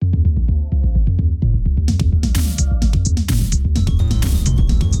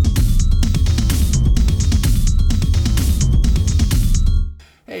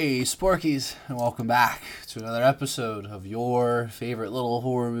Sporkies, and welcome back to another episode of your favorite little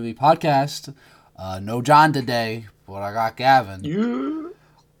horror movie podcast. No John today, but I got Gavin.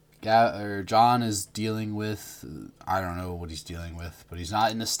 John is dealing with, I don't know what he's dealing with, but he's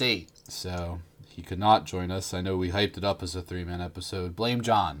not in the state, so he could not join us. I know we hyped it up as a 3-man episode. Blame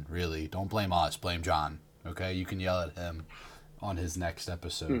John, really. Don't blame us. Blame John, okay? You can yell at him on his next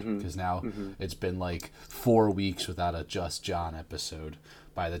episode, because now it's been like 4 weeks without a Just John episode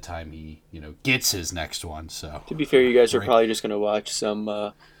by the time he, gets his next one. So to be fair, you guys are probably just going to watch some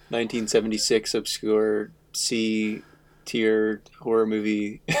 1976 obscure C-tier horror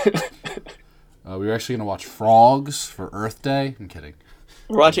movie. We were actually going to watch Frogs for Earth Day. I'm kidding.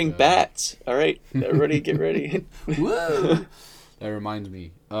 We're watching Bats. All right, everybody get ready. Whoa! That reminds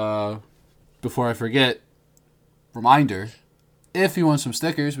me. Before I forget, reminder, if you want some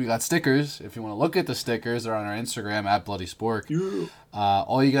stickers, we got stickers. If you want to look at the stickers, they're on our Instagram at Bloody Spork. Yeah.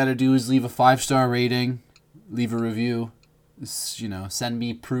 All you got to do is leave a 5-star rating, leave a review, send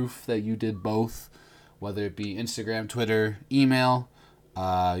me proof that you did both, whether it be Instagram, Twitter, email,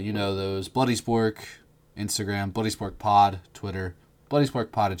 those Bloody Spork, Instagram, Bloody Spork Pod, Twitter,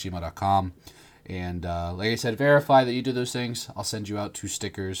 bloodysporkpod@gmail.com. And like I said, verify that you did those things. I'll send you out 2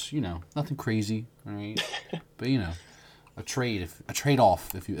 stickers. Nothing crazy, all right? But, a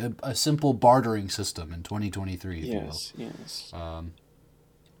trade-off, a simple bartering system in 2023, if you will. Yes.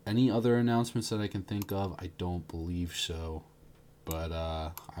 Any other announcements that I can think of? I don't believe so. But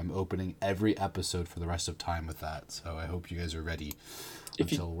I'm opening every episode for the rest of time with that. So I hope you guys are ready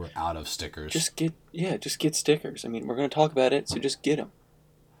until we're out of stickers. Just get stickers. I mean, we're going to talk about it, so just get them.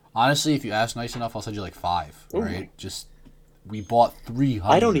 Honestly, if you ask nice enough, I'll send you like 5. All right? We bought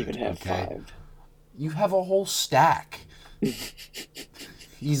 300. I don't even have 5. You have a whole stack.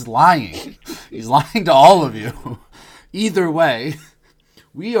 He's lying. He's lying to all of you. Either way,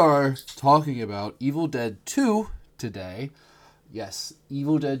 we are talking about Evil Dead 2 today. Yes,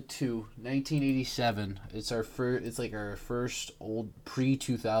 Evil Dead 2, 1987. It's our first old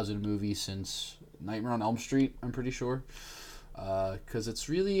pre-2000 movie since Nightmare on Elm Street, I'm pretty sure. Because it's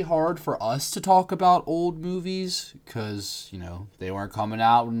really hard for us to talk about old movies because, they weren't coming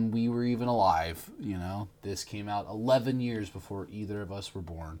out when we were even alive. This came out 11 years before either of us were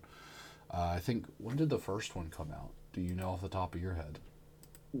born. I think, when did the first one come out? Do you know off the top of your head?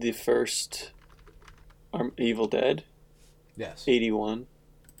 The first Evil Dead? Yes. 81.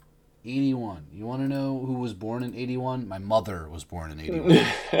 81. You want to know who was born in 81? My mother was born in 81.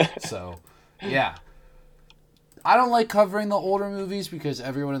 So, yeah. I don't like covering the older movies because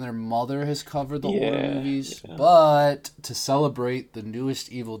everyone and their mother has covered the older movies. Yeah. But to celebrate the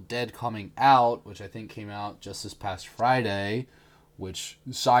newest Evil Dead coming out, which I think came out just this past Friday, which,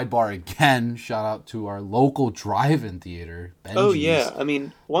 sidebar again, shout out to our local drive-in theater, Benji's. Oh, yeah. I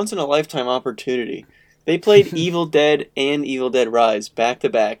mean, once in a lifetime opportunity. They played Evil Dead and Evil Dead Rise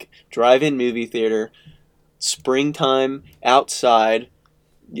back-to-back. Drive-in movie theater. Springtime, outside.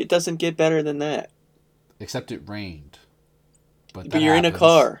 It doesn't get better than that. Except it rained. But you're in a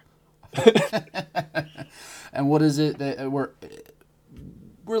car. And what is it?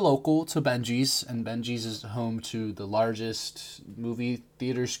 We're local to Benji's, and Benji's is home to the largest movie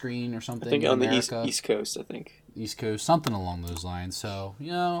theater screen or something. I think in on America. the East Coast, I think. East Coast, something along those lines. So,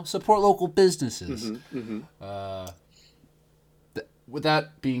 support local businesses. With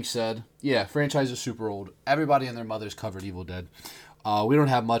that being said, yeah, franchise is super old. Everybody and their mother's covered Evil Dead. We don't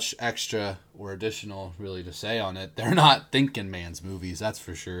have much extra or additional really to say on it. They're not Thinking Man's movies, that's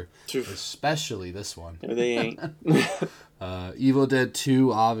for sure. Especially this one. No, they ain't. Evil Dead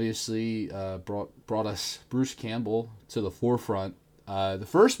 2 obviously brought us Bruce Campbell to the forefront. The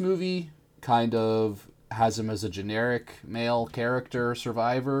first movie kind of has him as a generic male character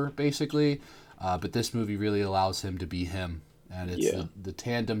survivor, basically. But this movie really allows him to be him. And it's the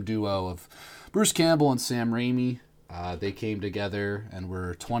tandem duo of Bruce Campbell and Sam Raimi. They came together and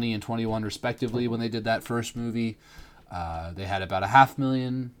were 20 and 21 respectively when they did that first movie. They had about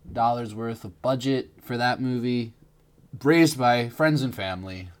 $500,000 worth of budget for that movie, raised by friends and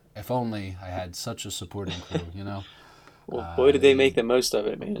family. If only I had such a supporting crew, Well, boy, did they make the most of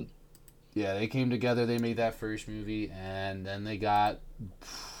it, man. Yeah, they came together, they made that first movie, and then they got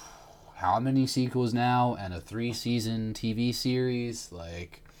how many sequels now and a 3-season TV series,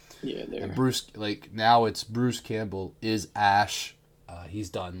 Yeah, and Bruce, now it's Bruce Campbell is Ash. He's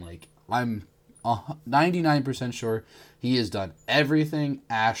done, I'm 99% sure he has done everything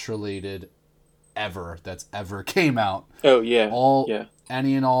Ash-related ever that's ever came out. Oh, yeah.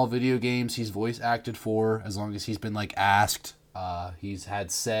 Any and all video games he's voice acted for, as long as he's been, asked. He's had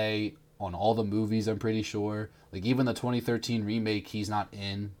say on all the movies, I'm pretty sure. Like, even the 2013 remake, he's not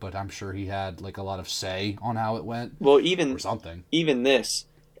in, but I'm sure he had, like, a lot of say on how it went. Well, Or something. even this,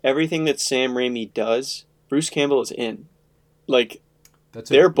 everything that Sam Raimi does, Bruce Campbell is in. Like,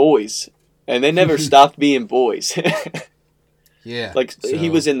 they're boys, and they never stopped being boys. Yeah. Like, he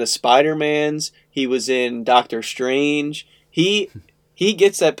was in the Spider-Mans, he was in Doctor Strange. He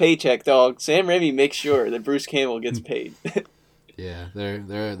gets that paycheck, dog. Sam Raimi makes sure that Bruce Campbell gets paid. Yeah,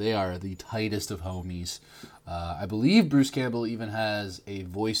 they are the tightest of homies. I believe Bruce Campbell even has a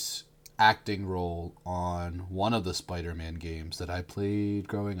voice acting role on one of the Spider-Man games that I played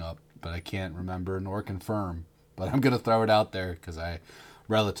growing up, but I can't remember nor confirm. But I'm gonna throw it out there because I'm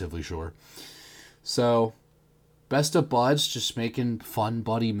relatively sure. So, best of buds, just making fun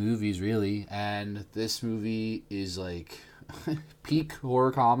buddy movies, really. And this movie is like peak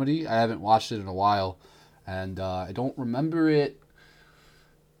horror comedy. I haven't watched it in a while, and I don't remember it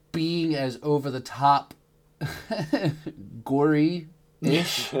being as over the top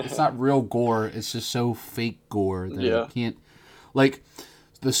gory-ish. It's not real gore. It's just so fake gore that I can't. Like,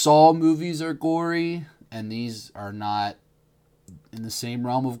 the Saw movies are gory, and these are not in the same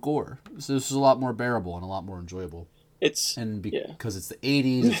realm of gore. So this is a lot more bearable and a lot more enjoyable. Because it's the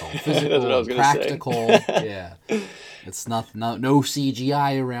 80s, it's all physical, and practical. Yeah, it's no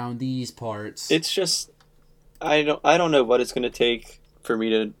CGI around these parts. It's just, I don't know what it's going to take for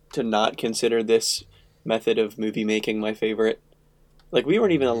me to not consider this method of movie making my favorite. Like, we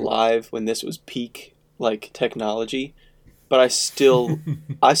weren't even alive when this was peak, like, technology, but I still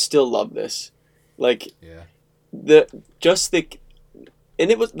love this. Like, they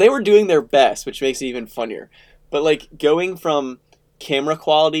were doing their best, which makes it even funnier. But, like, going from camera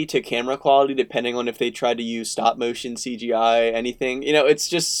quality to camera quality, depending on if they tried to use stop motion, CGI, anything, it's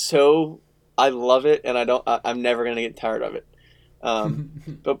just so, I love it, and I'm never gonna get tired of it.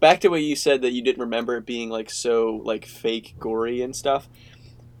 But back to what you said, that you didn't remember it being, like, so, like, fake gory and stuff.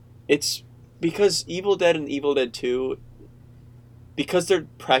 It's because Evil Dead and Evil Dead 2, because they're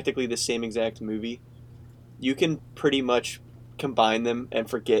practically the same exact movie, you can pretty much combine them and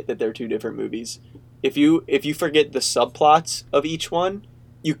forget that they're two different movies. If you forget the subplots of each one,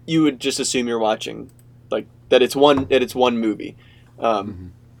 you would just assume you're watching, like, that it's one movie.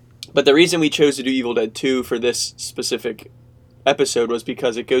 But the reason we chose to do Evil Dead 2 for this specific episode was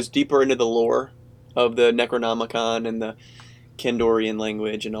because it goes deeper into the lore of the Necronomicon and the Kandorian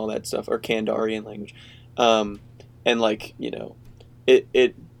language and all that stuff, or Kandarian language, and, like,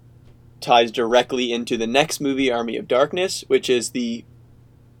 it ties directly into the next movie, Army of Darkness, which is the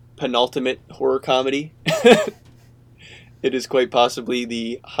penultimate horror comedy. It is quite possibly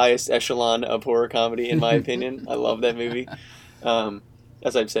the highest echelon of horror comedy, in my opinion. I love that movie,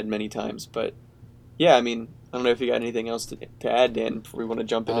 as I've said many times. But yeah, I mean, I don't know if you got anything else to add, Dan, before we want to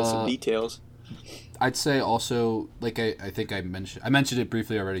jump into some details. I'd say also, like, I think I mentioned it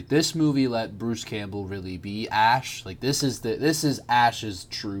briefly already. This movie let Bruce Campbell really be Ash. Like, this is Ash's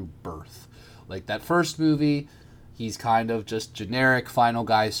true birth. Like, that first movie, he's kind of just generic final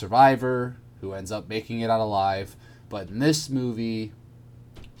guy survivor who ends up making it out alive. But in this movie,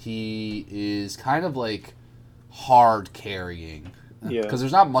 he is kind of, like, hard carrying. Yeah. Because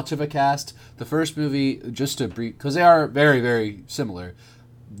there's not much of a cast. The first movie, just to brief, because they are very, very similar.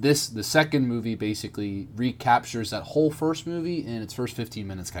 The second movie basically recaptures that whole first movie in its first 15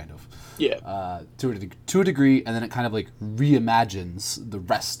 minutes, kind of. Yeah. To a degree, and then it kind of, like, reimagines the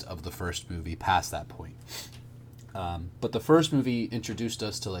rest of the first movie past that point. But the first movie introduced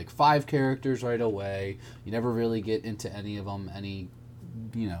us to, like, 5 characters right away. You never really get into any of them,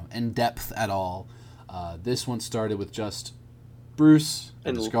 in depth at all. This one started with just Bruce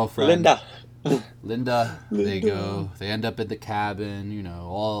and his girlfriend. Linda. They go. They end up in the cabin,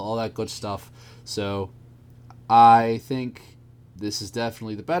 all that good stuff. So I think this is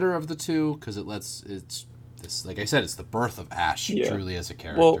definitely the better of the two, because it's like I said, it's the birth of Ash truly as a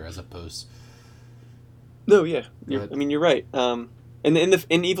character, as opposed. No, yeah, I mean, you're right.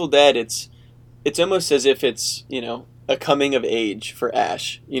 In Evil Dead, it's almost as if it's a coming of age for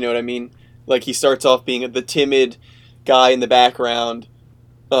Ash. You know what I mean? Like, he starts off being the timid guy in the background.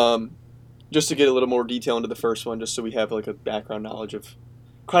 Just to get a little more detail into the first one, just so we have, like, a background knowledge of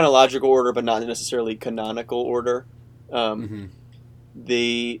chronological order, but not necessarily canonical order.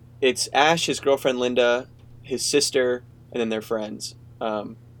 It's Ash, his girlfriend Linda, his sister, and then their friends.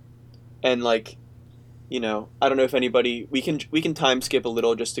 And, like, I don't know if anybody, we can time skip a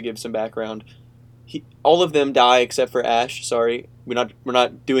little just to give some background. All of them die except for Ash. Sorry, we're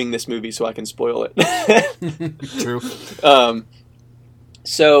not doing this movie so I can spoil it. True.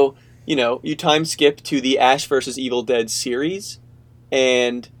 So, you time skip to the Ash vs. Evil Dead series,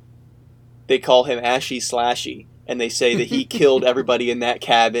 and they call him Ashy Slashy, and they say that he killed everybody in that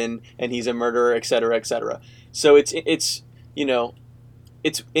cabin, and he's a murderer, etc., etc. So it's you know,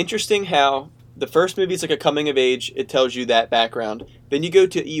 it's interesting how the first movie is like a coming of age. It tells you that background. Then you go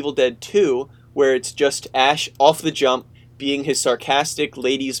to Evil Dead 2, where it's just Ash off the jump, being his sarcastic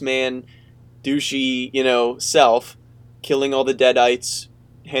ladies' man, douchey, self, killing all the Deadites,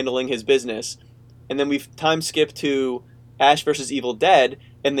 handling his business. And then we've time skipped to Ash versus Evil Dead,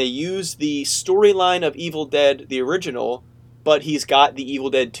 and they use the storyline of Evil Dead, the original, but he's got the Evil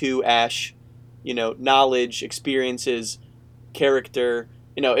Dead 2 Ash, knowledge, experiences, character.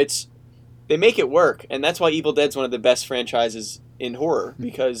 They make it work, and that's why Evil Dead's one of the best franchises in horror,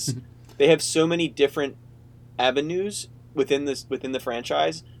 because they have so many different avenues within the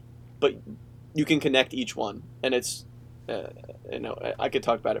franchise, but you can connect each one, and it's I could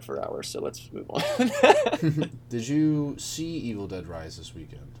talk about it for hours, so let's move on. Did you see Evil Dead Rise this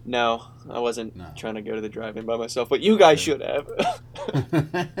weekend? No, I wasn't trying to go to the drive-in by myself, but you guys should have.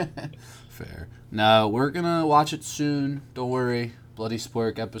 Fair. No, we're gonna watch it soon. Don't worry. Bloody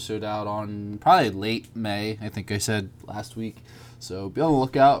Spork episode out on probably late May, I think I said last week. So be on the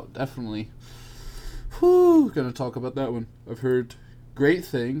lookout, definitely. Gonna talk about that one. I've heard great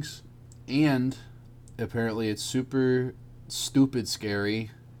things, and apparently it's super stupid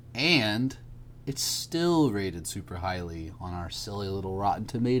scary, and it's still rated super highly on our silly little Rotten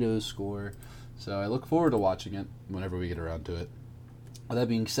Tomatoes score. So I look forward to watching it whenever we get around to it. With that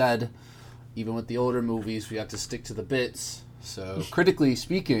being said, even with the older movies, we have to stick to the bits. So, critically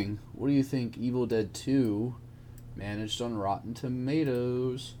speaking, what do you think Evil Dead 2 managed on Rotten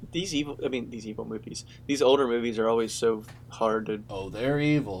Tomatoes? These evil movies. These older movies are always so hard to... Oh, they're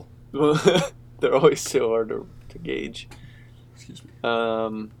evil. They're always so hard to gauge. Excuse me.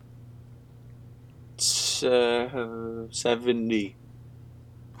 70.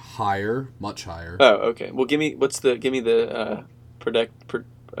 Higher, much higher. Oh, okay. Well, give me the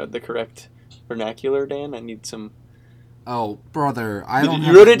correct vernacular, Dan. I need some... Oh, brother, I don't You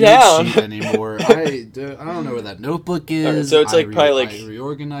have wrote a it down. sheet anymore. I don't know where that notebook is. Right, so it's I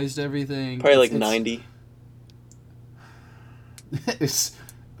reorganized everything. Probably 90. It's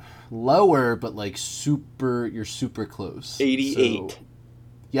lower, but you're super close. 88. So,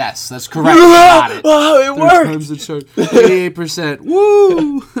 yes, that's correct. Got it. Oh, it worked. 88%.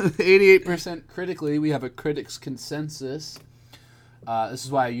 Woo! 88% critically. We have a critics consensus. This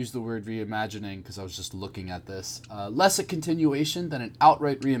is why I use the word reimagining, because I was just looking at this. Less a continuation than an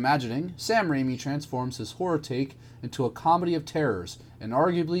outright reimagining, Sam Raimi transforms his horror take into a comedy of terrors, and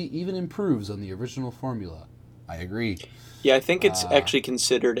arguably even improves on the original formula. I agree. Yeah, I think it's actually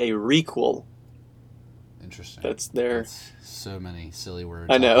considered a requel. Interesting. That's so many silly words.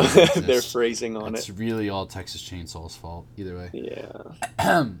 I know. Their phrasing on It's really all Texas Chainsaw's fault, either way. Yeah.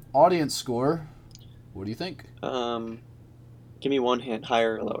 Audience score. What do you think? Give me one hint,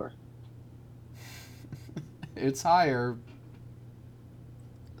 higher or lower? It's higher.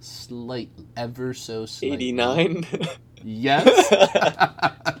 Ever so slightly. 89? Yes.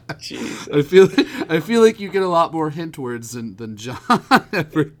 Jesus. I feel like you get a lot more hint words than John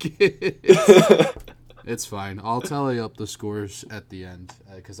ever gets. It's fine. I'll tally up the scores at the end,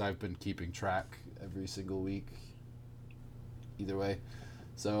 because I've been keeping track every single week. Either way.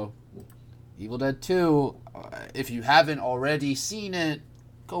 So, Evil Dead 2, if you haven't already seen it,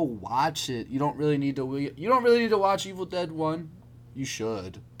 go watch it. You don't really need to watch Evil Dead 1. You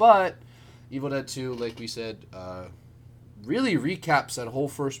should. But Evil Dead 2, like we said, really recaps that whole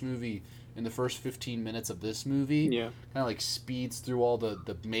first movie in the first 15 minutes of this movie. Yeah. Kind of speeds through all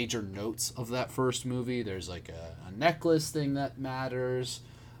the major notes of that first movie. There's a necklace thing that matters,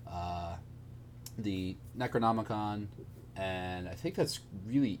 the Necronomicon, and I think that's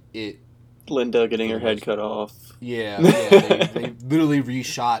really it. Linda getting her head cut off. Yeah, they literally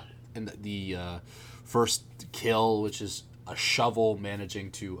reshot in the first kill, which is a shovel managing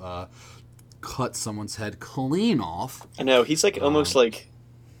to cut someone's head clean off. I know, he's almost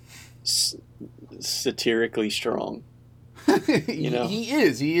satirically strong. He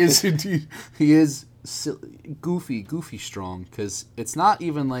is goofy strong, because it's not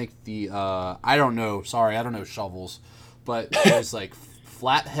even I don't know shovels, but there's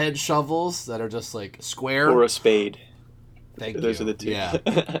flathead shovels that are just square, or a spade. Thank you. Those are the two. Yeah.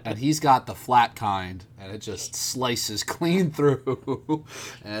 And he's got the flat kind, and it just slices clean through.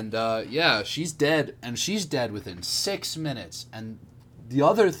 And she's dead, and she's dead within 6 minutes. And the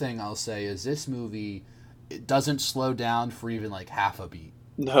other thing I'll say is this movie, it doesn't slow down for even half a beat.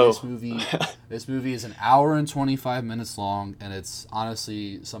 No. This movie is an hour and 25 minutes long, and it's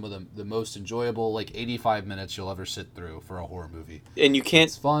honestly some of the most enjoyable, like 85 minutes you'll ever sit through for a horror movie. And you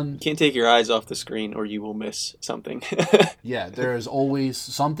It's fun. can't take your eyes off the screen or you will miss something. Yeah, there's always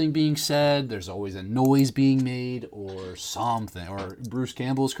something being said. There's always a noise being made, or something, or Bruce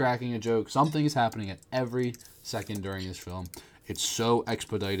Campbell's cracking a joke. Something is happening at every second during this film. It's so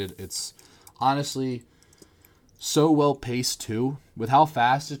expedited. It's honestly so well paced too. With how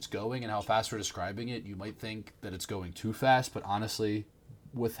fast it's going and how fast we're describing it, you might think that it's going too fast, but honestly,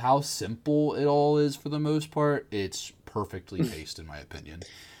 with how simple it all is for the most part, it's perfectly paced in my opinion.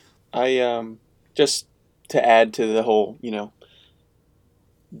 I just to add to the whole,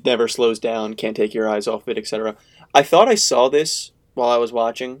 never slows down, can't take your eyes off it, etc. I thought I saw this while I was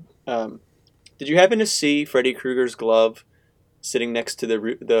watching. Did you happen to see Freddy Krueger's glove sitting next to the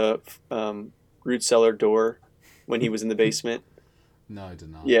root cellar door when he was in the basement? No, I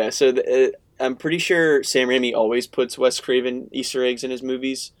did not. Yeah, so I'm pretty sure Sam Raimi always puts Wes Craven Easter eggs in his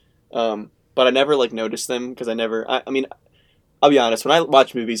movies, but I never noticed them because I mean, I'll be honest. When I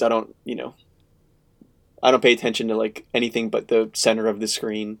watch movies, I don't pay attention to anything but the center of the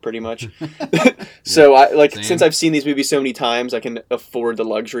screen, pretty much. So Same. since I've seen these movies so many times, I can afford the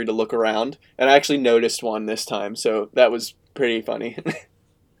luxury to look around, and I actually noticed one this time, so that was pretty funny.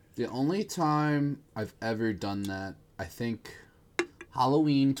 The only time I've ever done that, I think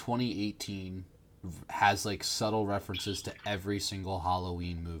Halloween 2018 has subtle references to every single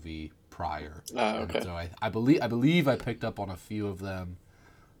Halloween movie prior. Oh, okay. And so I believe I picked up on a few of them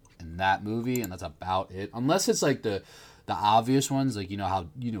in that movie, and that's about it. Unless it's the obvious ones, how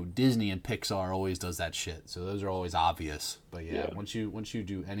Disney and Pixar always does that shit. So those are always obvious. But yeah. once you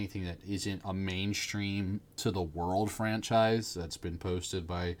do anything that isn't a mainstream to the world franchise that's been posted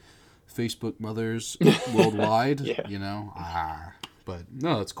by Facebook mothers worldwide, Yeah. But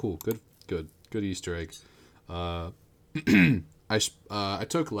no, that's cool. Good Easter egg. I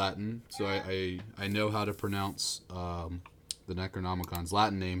took Latin, so I know how to pronounce the Necronomicon's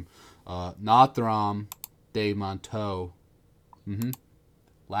Latin name, Nothram de Monteau.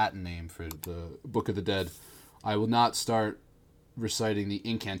 Latin name for the Book of the Dead. I will not start reciting the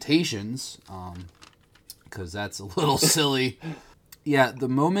incantations, because that's a little silly. Yeah, the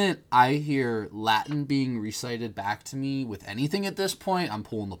moment I hear Latin being recited back to me with anything at this point, I'm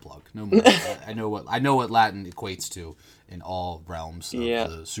pulling the plug. No more. I know what Latin equates to in all realms of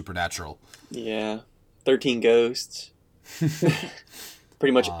the supernatural. Yeah. 13 Ghosts.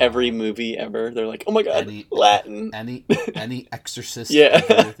 Pretty much every movie ever. They're like, oh my god, Latin. Any exorcist Yeah.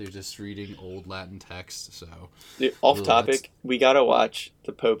 ever, they're just reading old Latin text. So Dude, off topic, we gotta watch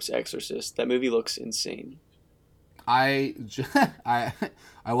The Pope's Exorcist. That movie looks insane. I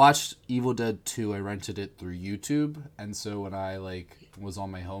watched Evil Dead 2. I rented it through YouTube, and so when I was on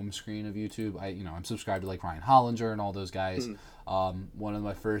my home screen of YouTube, I'm subscribed to Ryan Hollinger and all those guys. One of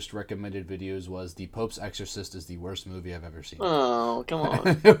my first recommended videos was The Pope's Exorcist is the worst movie I've ever seen. Oh, come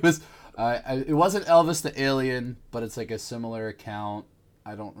on. It was it wasn't Elvis the Alien, but it's a similar account.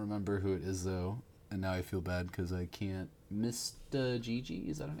 I don't remember who it is though, and now I feel bad because I can't. Mr. Gigi,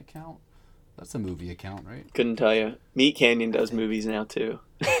 is that an account? That's a movie account, right? Couldn't tell you. Meat Canyon does movies now too.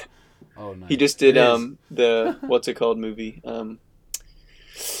 Oh, nice. He just did the what's it called movie?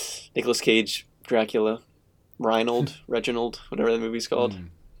 Nicolas Cage, Dracula, Reginald, whatever the movie's called.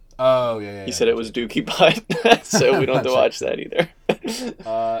 Oh yeah. He said it was Dookie Butt, so we don't have to watch that either.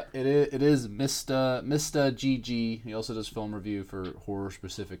 It is Mr. GG. He also does film review for horror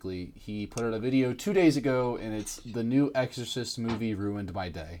specifically. He put out a video 2 days ago, and it's the new Exorcist movie ruined my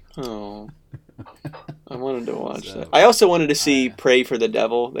day. Oh, I wanted to watch that. I also wanted to see Pray for the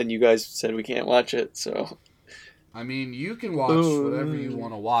Devil, and you guys said we can't watch it, so. I mean, you can watch whatever you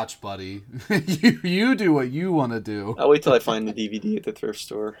want to watch, buddy. you do what you want to do. I'll wait till I find the DVD at the thrift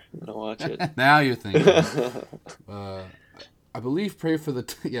store and I'll watch it. Now you're thinking. I believe Pray for the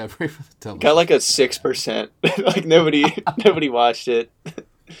Devil. Got a 6%. nobody watched it.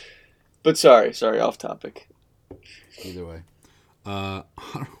 But sorry, off topic. Either way,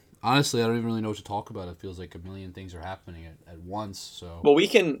 honestly, I don't even really know what to talk about. It feels like a million things are happening at once. So well, we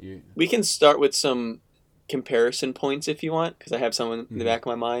can start with some comparison points if you want, because I have some in the back of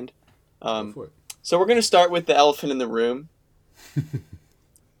my mind. Go for it. So we're gonna start with the elephant in the room,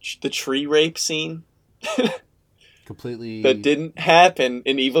 the tree rape scene. Completely. That didn't happen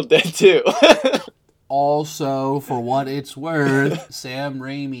in Evil Dead 2. Also, for what it's worth, Sam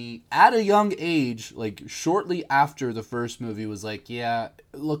Raimi, at a young age, shortly after the first movie, was yeah,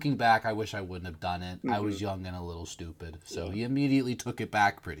 looking back, I wish I wouldn't have done it. I was young and a little stupid. So he immediately took it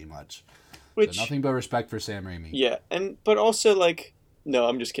back, pretty much. So nothing but respect for Sam Raimi. Yeah, but also, No,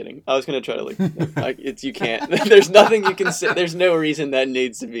 I'm just kidding. I was gonna try to it's you can't. There's nothing you can say. There's no reason that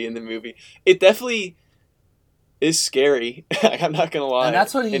needs to be in the movie. It definitely is scary. I'm not gonna lie. And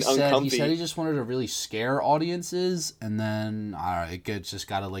that's what he and said. uncomfy. He said he just wanted to really scare audiences, and then it gets just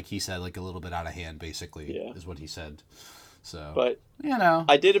got to, like he said, like a little bit out of hand. Basically, Yeah. is what he said. So, But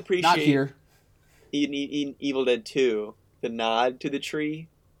I did appreciate not here. in Evil Dead 2, the nod to the tree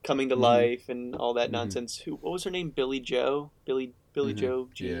coming to life and all that nonsense. What was her name? Billy Joe? Billy Joe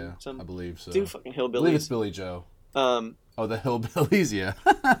Jean? Yeah, I believe so. Two fucking hillbillies. I believe it's Billy Joe. Oh, the hillbillies, yeah.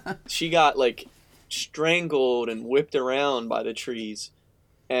 She got like strangled and whipped around by the trees,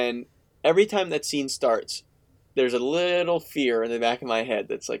 and every time that scene starts, there's a little fear in the back of my head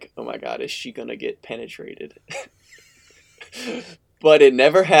that's like, oh my god, is she gonna get penetrated? But it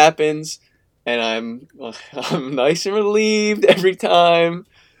never happens, and I'm nice and relieved every time.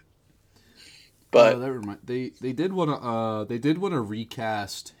 But they did want to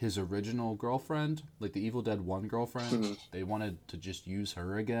recast his original girlfriend, like the Evil Dead 1 girlfriend. Mhm. They wanted to just use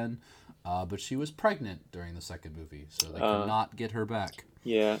her again, but she was pregnant during the second movie, so they could not get her back.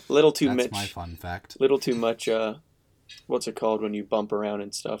 yeah, little too That's much. my fun fact. Little too much. What's it called when you bump around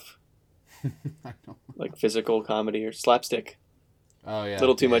and stuff? I know. Like physical comedy or slapstick. Oh yeah.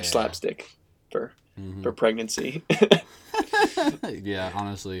 Little too much yeah. slapstick for pregnancy. Yeah,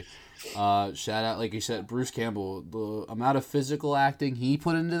 honestly. Shout out, like you said, Bruce Campbell. The amount of physical acting he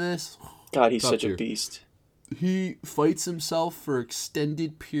put into this. God, he's Top such tier. a beast. He fights himself for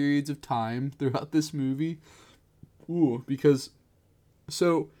extended periods of time throughout this movie. Ooh, because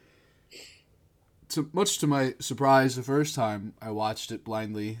much to my surprise, the first time I watched it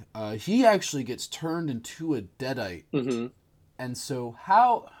blindly, he actually gets turned into a deadite. Mm-hmm. And so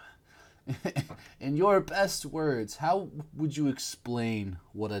how, in your best words, how would you explain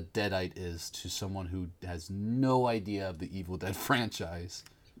what a deadite is to someone who has no idea of the Evil Dead franchise?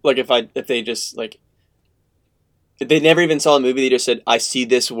 Like if they just like, if they never even saw a movie, they just said, "I see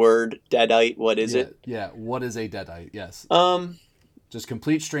this word, deadite. What is it?" Yeah, what is a deadite? Yes. Um, Just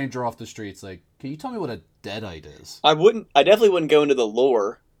complete stranger off the streets. Like, can you tell me what a deadite is? I definitely wouldn't go into the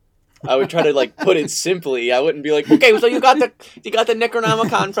lore. I would try to like put it simply. I wouldn't be like, okay, so you got the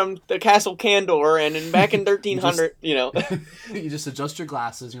Necronomicon from the Castle Candor, and back in 1300, you know. You just adjust your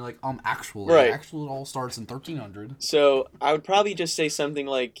glasses, and you're like, actually, Right. Actually, it all starts in 1300. So I would probably just say something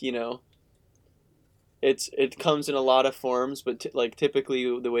like, you know, it comes in a lot of forms, but like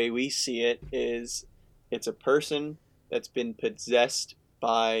typically the way we see it is, it's a person that's been possessed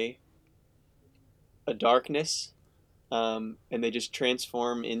by a darkness. And they just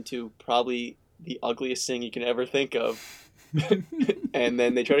transform into probably the ugliest thing you can ever think of. And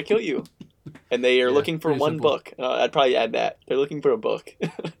then they try to kill you. And they are looking for pretty one simple. book. I'd probably add that. They're looking for a book.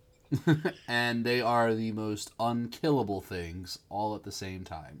 And they are the most unkillable things all at the same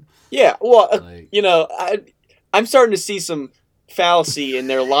time. Yeah, well, Like, you know, I'm starting to see some fallacy in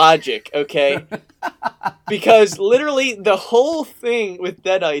their logic, okay? Because literally the whole thing with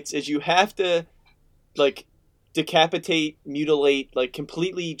Deadites is you have to, like, decapitate, mutilate, like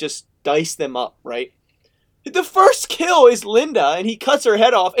completely just dice them up, right? The first kill is Linda, and he cuts her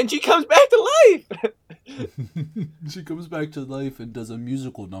head off, and she comes back to life. she comes back to life and does a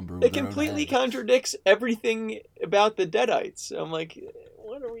musical number. It with her own completely head. contradicts everything about the Deadites. I'm like,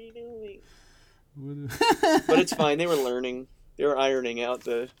 what are we doing? But it's fine. They were learning. They were ironing out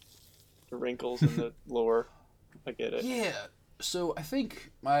the wrinkles in the lore. I get it. Yeah. So I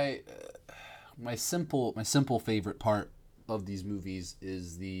think my simple favorite part of these movies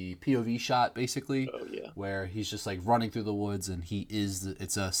is the POV shot, basically. Oh yeah. Where he's just like running through the woods, and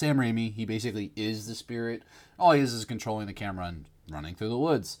it's Sam Raimi. He basically is the spirit. All he is controlling the camera and running through the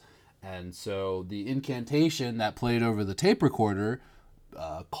woods. And so the incantation that played over the tape recorder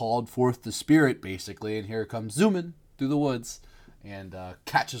called forth the spirit, basically, and here it comes zooming through the woods, and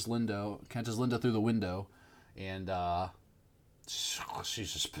catches Linda through the window, and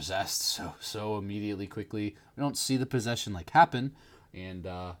she's just possessed so immediately, quickly. We don't see the possession like happen, and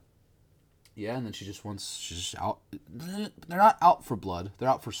and then she's just out. They're not out for blood; they're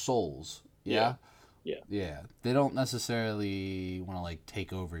out for souls. Yeah. They don't necessarily want to like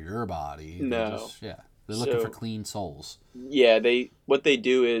take over your body. No. They're looking for clean souls. Yeah, what they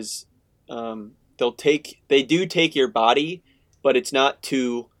do is they do take your body, but it's not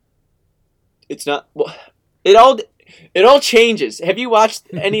it all changes. Have you watched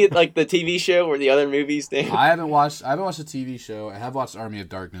any like the TV show or the other movies? I haven't watched the TV show. I have watched Army of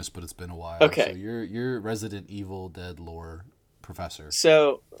Darkness, but it's been a while. Okay. So you're Resident Evil Dead lore professor.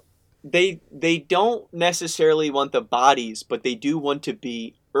 So they don't necessarily want the bodies, but they do want to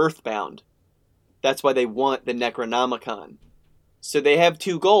be earthbound. That's why they want the Necronomicon. So they have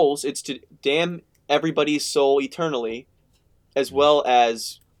two goals. It's to damn everybody's soul eternally, as well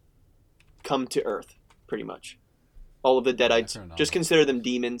as come to Earth, pretty much. All of the Deadites, fair enough. just consider them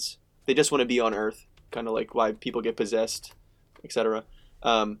demons. They just want to be on Earth, kind of like why people get possessed, etc.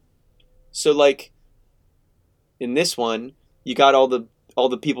 So like in this one, you got all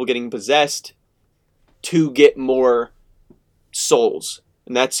the people getting possessed to get more souls,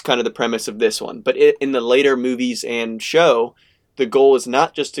 and that's kind of the premise of this one. But in the later movies and show, the goal is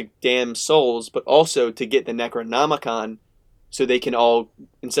not just to damn souls, but also to get the Necronomicon, so they can all,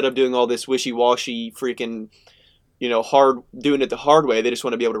 instead of doing all this wishy-washy freaking, hard doing it the hard way, they just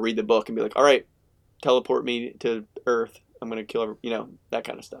want to be able to read the book and be like, all right, teleport me to Earth. I'm gonna kill that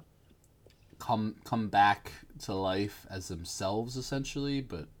kind of stuff. Come back to life as themselves, essentially,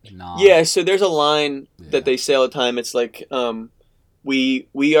 but not. Yeah, so there's a line Yeah. that they say all the time. It's like,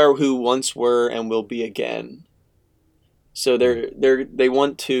 we are who once were and will be again. So they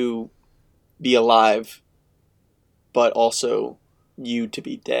want to be alive, but also you to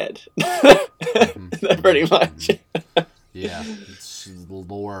be dead. Pretty much. Yeah, the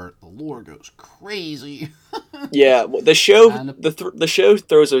lore goes crazy. Yeah, well, the show And- the show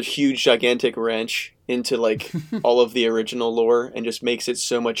throws a huge gigantic wrench into like all of the original lore and just makes it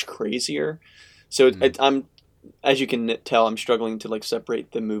so much crazier. So I'm, as you can tell, I'm struggling to like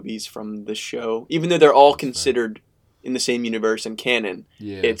separate the movies from the show, even though they're all considered in the same universe and canon.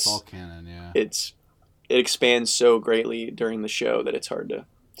 Yeah, it's all canon. Yeah, It expands so greatly during the show that it's hard to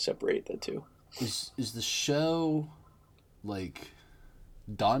separate the two. is the show like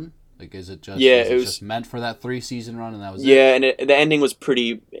done? Like, is it just Yeah, is it it was just meant for that 3-season run and that was it? yeah, and the ending was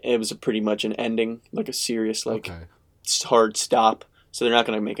pretty. It was pretty much an ending, like a serious Okay, hard stop. So they're not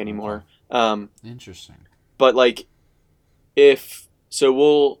gonna make any more. interesting. But like, we're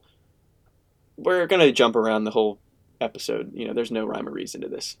gonna jump around the whole episode. There's no rhyme or reason to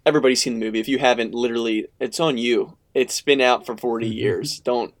this. Everybody's seen the movie. If you haven't, literally, it's on you. It's been out for 40 years.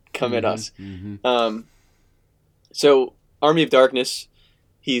 Don't come at us. Mm-hmm. So Army of Darkness,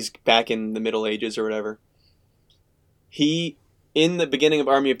 he's back in the Middle Ages or whatever. In the beginning of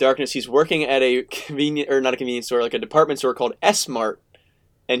Army of Darkness, he's working at a not a convenience store, like a department store called S-Mart,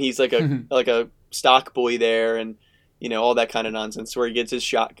 and he's like a like a stock boy there, and all that kind of nonsense, where he gets his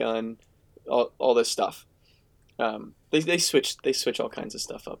shotgun, all this stuff. They switch all kinds of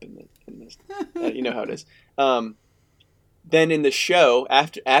stuff up in this. You know how it is. Then in the show,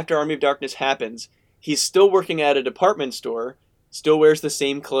 after Army of Darkness happens, he's still working at a department store. Still wears the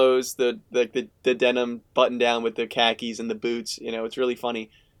same clothes, the denim button down with the khakis and the boots. It's really funny.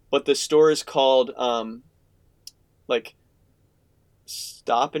 But the store is called like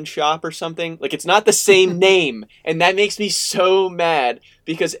Stop and Shop or something. Like, it's not the same name, and that makes me so mad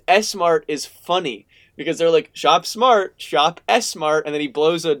because S-Mart is funny because they're like, shop smart, shop S-Mart, and then he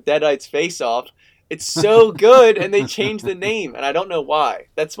blows a Deadite's face off. It's so good, and they changed the name, and I don't know why.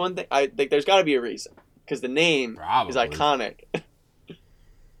 That's one thing. I think there's got to be a reason because the name is iconic.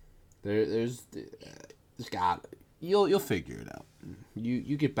 There's got you'll figure it out.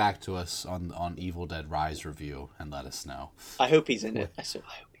 You get back to us on Evil Dead Rise review and let us know. I hope he's in it. I hope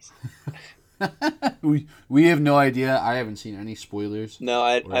he's in it. we have no idea. I haven't seen any spoilers. No,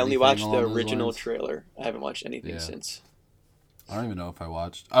 I only anything watched the along those original lines. trailer. I haven't watched anything since. I don't even know if I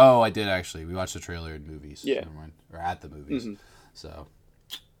watched. Oh, I did actually. We watched the trailer in movies. Yeah. Never mind. Or at the movies. Mm-hmm. So,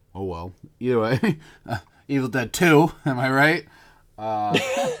 oh well. Either way, Evil Dead 2. Am I right?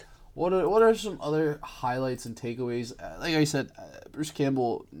 What are some other highlights and takeaways? Like I said, Bruce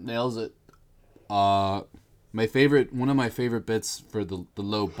Campbell nails it. One of my favorite bits for the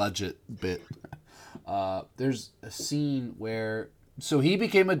low budget bit. There's a scene where he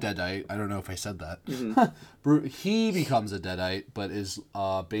became a Deadite. I don't know if I said that. Mm-hmm. He becomes a Deadite, but is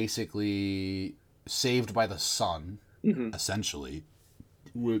basically saved by the sun, essentially.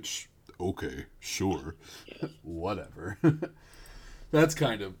 Which, okay, sure, whatever. That's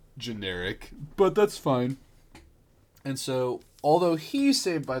kind of generic, but that's fine. And so, although he's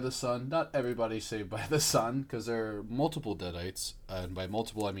saved by the sun, not everybody's saved by the sun, because there are multiple Deadites. And by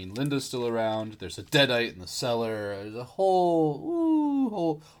multiple, I mean Linda's still around. There's a Deadite in the cellar. There's a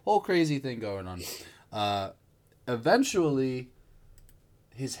whole crazy thing going on. Eventually,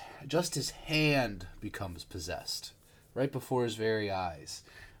 his hand becomes possessed right before his very eyes.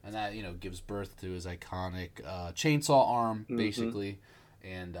 And that, gives birth to his iconic chainsaw arm, basically.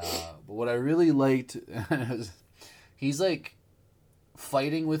 And but what I really liked is he's like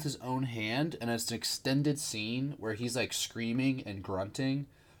fighting with his own hand, and it's an extended scene where he's like screaming and grunting,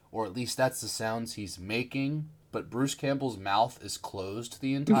 or at least that's the sounds he's making but Bruce Campbell's mouth is closed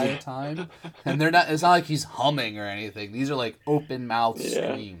the entire time, and they're not. It's not like he's humming or anything. These are like open mouth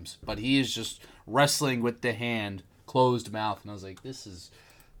screams, but he is just wrestling with the hand, closed mouth, and I was like, this is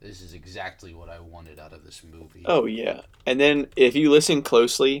exactly what I wanted out of this movie. Oh yeah, and then if you listen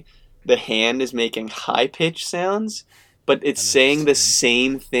closely, the hand is making high pitched sounds, but it's saying the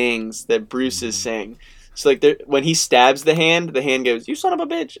same things that Bruce is saying. So like when he stabs the hand goes, "You son of a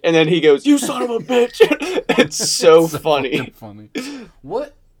bitch," and then he goes, "You son of a bitch." It's so funny.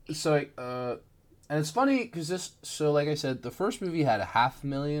 What? So and it's funny because this. So like I said, the first movie had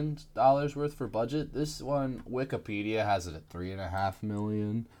 $500,000 worth for budget. This one, Wikipedia has it at $3.5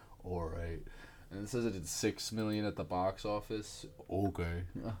 million. All right, and it says it did $6 million at the box office. Okay,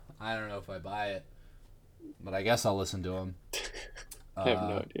 I don't know if I buy it, but I guess I'll listen to him. I have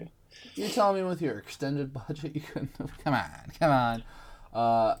no idea. You're telling me with your extended budget you couldn't have... Come on.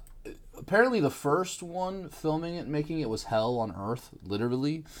 Apparently the first one, filming it, making it, was hell on Earth,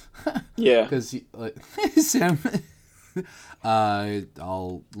 literally. Yeah. Because, Sam...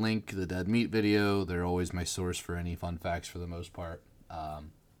 I'll link the Dead Meat video. They're always my source for any fun facts for the most part.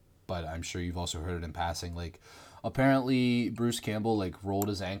 But I'm sure you've also heard it in passing. Like, apparently Bruce Campbell like rolled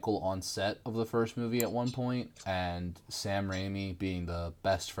his ankle on set of the first movie at one point, and Sam Raimi, being the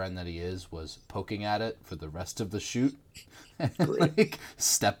best friend that he is, was poking at it for the rest of the shoot. And, like,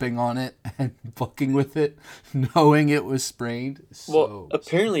 stepping on it and fucking with it, knowing it was sprained. Well,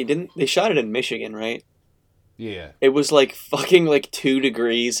 apparently they shot it in Michigan, right? Yeah. It was like fucking like 2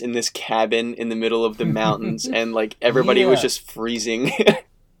 degrees in this cabin in the middle of the mountains, and like everybody was just freezing.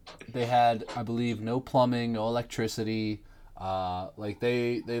 They had, I believe, no plumbing, no electricity. Like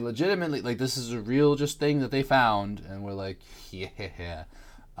they legitimately, like, this is a real just thing that they found, and we're like, yeah.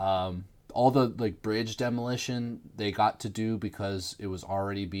 All the like bridge demolition they got to do because it was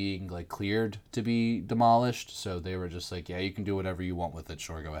already being like cleared to be demolished. So they were just like, yeah, you can do whatever you want with it.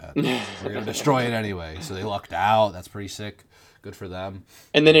 Sure, go ahead. We're gonna destroy it anyway. So they lucked out. That's pretty sick. Good for them.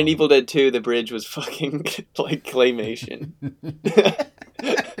 And then in Evil Dead 2, the bridge was fucking like claymation.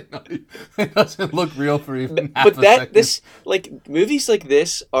 It doesn't look real for even half but a second. This like movies like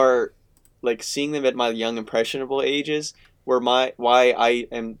this are like seeing them at my young impressionable ages, where why I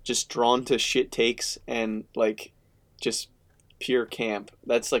am just drawn to shit takes and like just pure camp.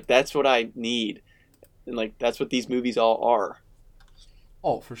 That's what I need, and like that's what these movies all are.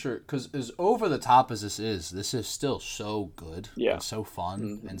 Oh, for sure. Because as over the top as this is still so good. Yeah. And so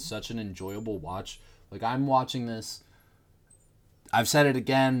fun and such an enjoyable watch. Like, I'm watching this. I've said it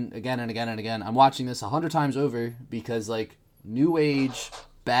again and again. I'm watching this 100 times over because, like, new age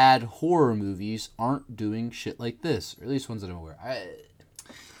bad horror movies aren't doing shit like this, or at least ones that I'm aware.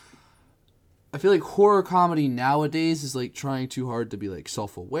 I feel like horror comedy nowadays is like trying too hard to be like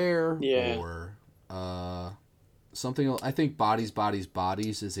self-aware, or something else. I think Bodies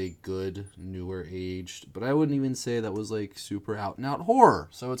is a good newer aged, but I wouldn't even say that was like super out and out horror.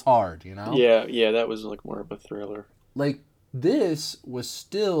 So it's hard, you know? Yeah, that was like more of a thriller. Like, this was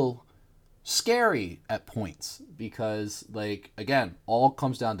still scary at points because, like, again, all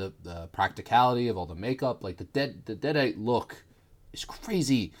comes down to the practicality of all the makeup. Like, the Deadite look is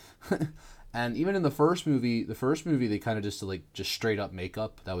crazy. And even in the first movie they kind of just straight up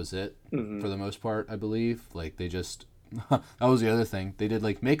makeup. That was it for the most part, I believe. Like, they just that was the other thing. They did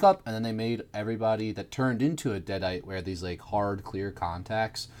like makeup, and then they made everybody that turned into a Deadite wear these like hard clear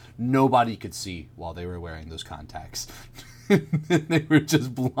contacts. Nobody could see while they were wearing those contacts. They were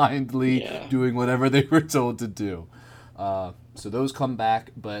just blindly doing whatever they were told to do. So those come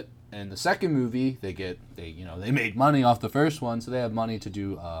back, but in the second movie they made money off the first one, so they have money to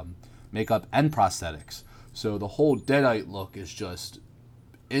do makeup and prosthetics. So the whole Deadite look is just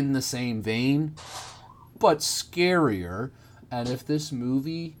in the same vein, but scarier. And if this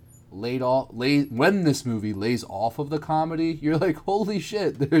movie when this movie lays off of the comedy, you're like, holy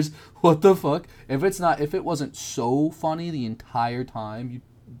shit, there's what the fuck? If it wasn't so funny the entire time,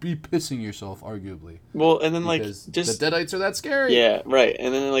 you'd be pissing yourself, arguably. Well, and then because like just the Deadites are that scary. Yeah, right.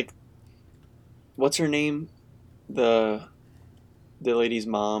 And then like, what's her name? The lady's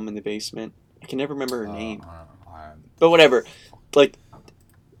mom in the basement. I can never remember her name. But whatever. Like,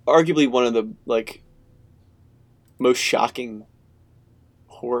 arguably one of the like most shocking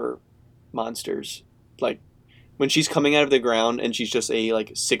horror monsters. Like, when she's coming out of the ground and she's just a like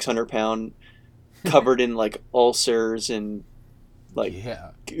 600-pound covered in like ulcers and like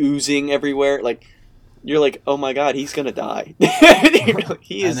oozing everywhere. Like, you're like, oh my god, he's gonna die.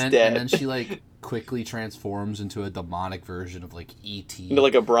 He is dead. And then she like quickly transforms into a demonic version of like E.T. into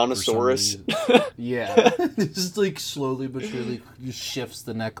like a brontosaurus. Yeah. Just like slowly but surely just shifts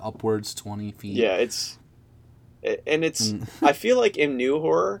the neck upwards 20 feet. Yeah, it's And it's I feel like in new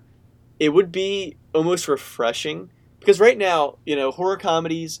horror, it would be almost refreshing because right now, horror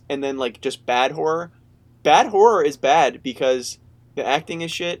comedies and then like just bad horror. Bad horror is bad because the acting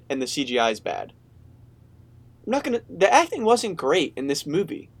is shit and the CGI is bad. The acting wasn't great in this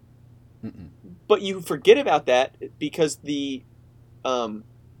movie. Mm-mm. But you forget about that because I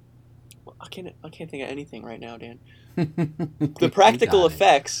can't think of anything right now, Dan. The practical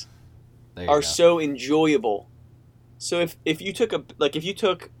effects are so enjoyable. So if you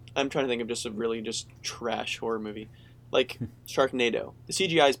took I'm trying to think of just a really just trash horror movie, like Sharknado. The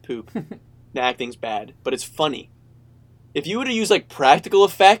CGI is poop, the acting's bad, but it's funny. If you were to use like practical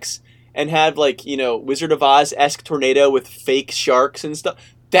effects and have like Wizard of Oz-esque tornado with fake sharks and stuff,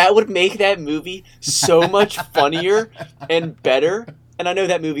 that would make that movie so much funnier and better. And I know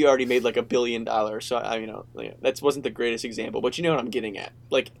that movie already made like $1 billion, so that wasn't the greatest example, but you know what I'm getting at.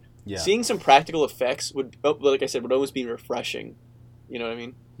 Like, seeing some practical effects would, like I said, would almost be refreshing. You know what I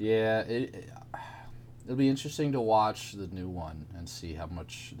mean? Yeah, it'll be interesting to watch the new one and see how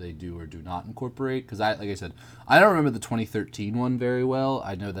much they do or do not incorporate. Because like I said, I don't remember the 2013 one very well.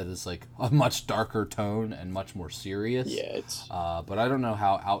 I know that it's like a much darker tone and much more serious. Yeah, it's. But I don't know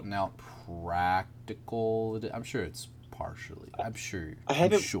how out and out practical it is. I'm sure it's partially. I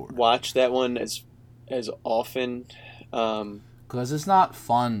haven't watched that one as often. Because it's not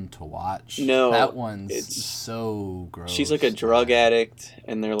fun to watch. No, that one's so gross. She's like a drug addict,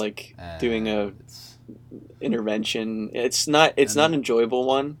 and they're like doing a intervention. It's not an enjoyable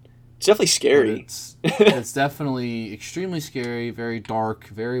one. It's definitely scary. It's definitely extremely scary, very dark,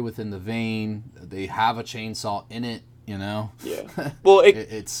 very within the vein. They have a chainsaw in it, Yeah. Well, it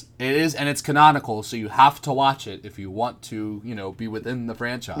is, and it's canonical, so you have to watch it if you want to, be within the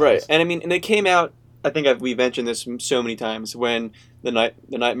franchise. Right, and I mean, and it came out. I think we mentioned this so many times when the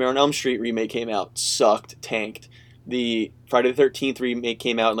Nightmare on Elm Street remake came out, sucked, tanked. The Friday the 13th remake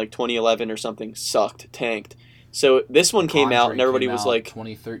came out in like 2011 or something, sucked, tanked. So this one came out and everybody was like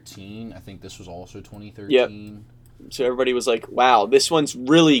 2013. I think this was also 2013. Yep. So everybody was like, "Wow, this one's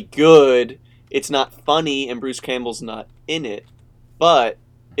really good. It's not funny and Bruce Campbell's not in it, but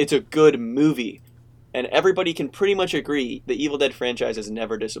it's a good movie." And everybody can pretty much agree the Evil Dead franchise has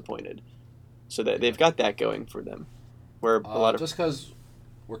never disappointed. So that they've got that going for them. Where a lot of just because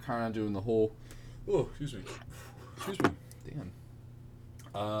we're kind of doing the whole, excuse me, damn,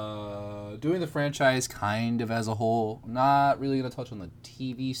 doing the franchise kind of as a whole. Not really gonna touch on the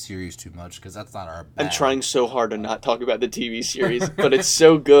TV series too much because that's not our bag. I'm trying so hard to not talk about the TV series, but it's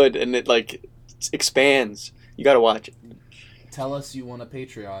so good and it like expands. You got to watch it. Tell us you want a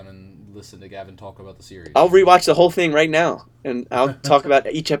Patreon and listen to Gavin talk about the series. I'll rewatch the whole thing right now, and I'll talk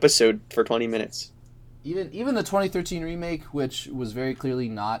about each episode for 20 minutes. Even the 2013 remake, which was very clearly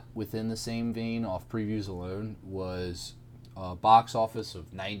not within the same vein off previews alone, was a box office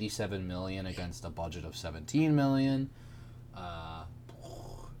of $97 million against a budget of $17 million.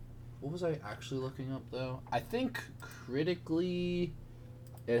 What was I actually looking up, though? I think critically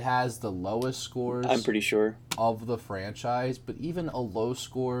it has the lowest scores, I'm pretty sure, of the franchise, but even a low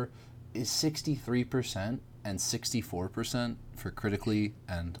score is 63% and 64% for critically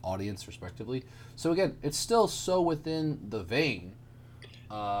and audience respectively. So again, it's still so within the vein.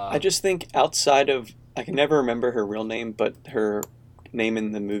 I just think outside of, I can never remember her real name, but her name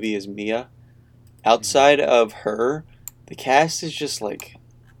in the movie is Mia. Outside of her, the cast is just like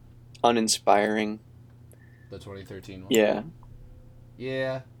uninspiring. The 2013 one? Yeah.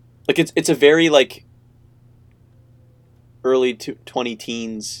 Yeah. Like it's a very like early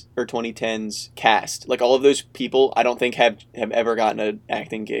 20-teens or 2010s cast. Like all of those people I don't think have ever gotten an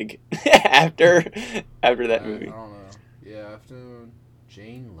acting gig after that movie. I don't know. Yeah, after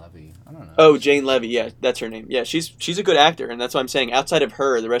Jane Levy. I don't know. Oh, Jane Levy. Yeah, that's her name. Yeah, she's a good actor, and that's what I'm saying. Outside of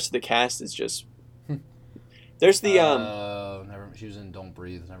her, the rest of the cast is just. There's the she was in Don't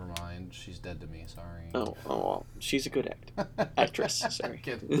Breathe. Never mind. She's dead to me. Sorry. Oh, well, she's a good actress. Sorry.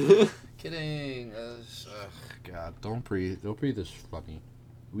 Kidding. God, Don't Breathe. Don't Breathe is funny.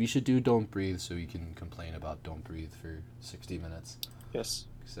 We should do Don't Breathe so we can complain about Don't Breathe for 60 minutes. Yes.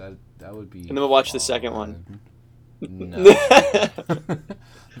 That would be. And then we'll watch the second one. No. The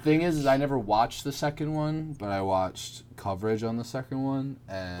thing is I never watched the second one, but I watched coverage on the second one,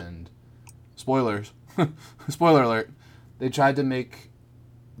 and spoilers. Spoiler alert. They tried to make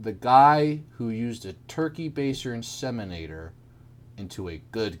the guy who used a turkey baster inseminator into a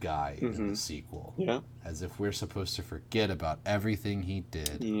good guy in the sequel. Yeah. As if we're supposed to forget about everything he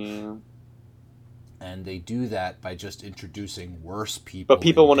did. Yeah. And they do that by just introducing worse people. But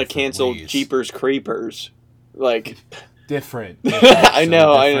people want to cancel Jeepers Creepers. Like, different. I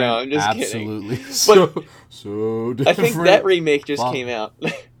know. Different. I'm just Absolutely. kidding. So different. I think that remake just Fuck. came out.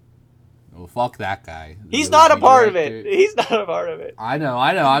 Well, fuck that guy. He's The not a part of director- it. He's not a part of it. I know.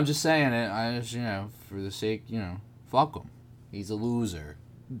 I'm just saying it. I just, for the sake, fuck him. He's a loser.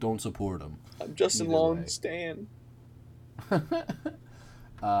 Don't support him. I'm Justin Either Long way. Stan.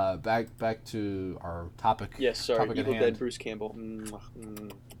 Back to our topic. Yes, sorry. Topic at Evil hand. Dead Bruce Campbell.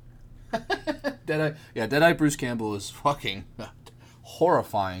 Deadeye Bruce Campbell is fucking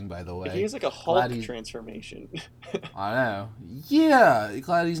horrifying, by the way. He has like a Glad Hulk he's- transformation. I know. Yeah,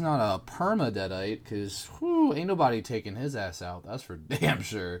 glad he's not a perma Deadite, because ain't nobody taking his ass out. That's for damn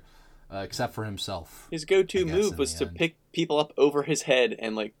sure. Except for himself. His go-to I guess move in was the to end. pick people up over his head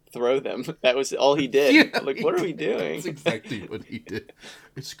and like throw them. That was all he did. Yeah, Like, what are we doing? That's exactly what he did.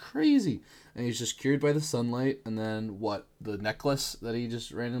 It's crazy. And he's just cured by the sunlight, and then what? The necklace that he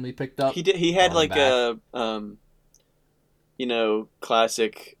just randomly picked up? He did. He had brought him like a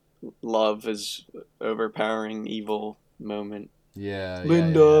classic love is overpowering evil moment. Yeah,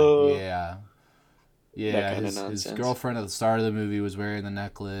 Linda. Yeah. Yeah, That kinda his nonsense. girlfriend at the start of the movie was wearing the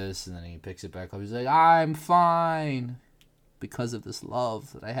necklace, and then he picks it back up. He's like, I'm fine because of this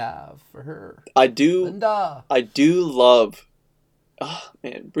love that I have for her. I do Linda. love. Oh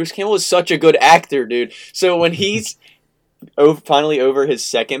man, Bruce Campbell is such a good actor, dude. So when he's finally over his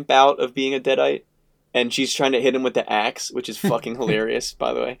second bout of being a Deadite, and she's trying to hit him with the axe, which is fucking hilarious,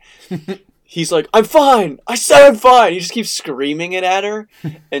 by the way. He's like, "I'm fine. I said I'm fine." He just keeps screaming it at her,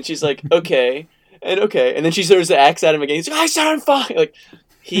 and she's like, "Okay." And then she throws the axe at him again. He's like, "I said I'm fine." Like,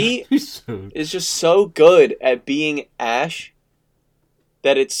 he He's so... is just so good at being Ash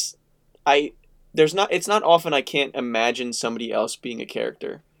that it's not often I can't imagine somebody else being a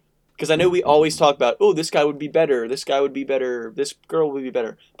character. Because I know we always talk about, oh, this guy would be better, this guy would be better, this girl would be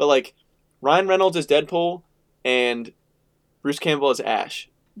better. But like, Ryan Reynolds is Deadpool and Bruce Campbell is Ash.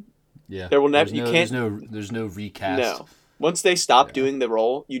 Yeah. There will never There's no recast. No. Once they stop Yeah. doing the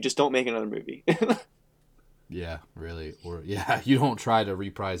role, you just don't make another movie. Yeah, really. Or yeah, you don't try to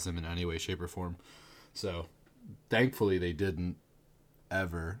reprise them in any way, shape, or form. So, thankfully, they didn't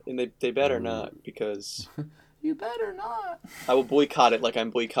ever. And they better not, because You better not. I will boycott it like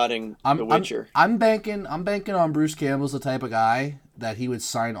I'm boycotting The Witcher. I'm banking on Bruce Campbell's the type of guy that he would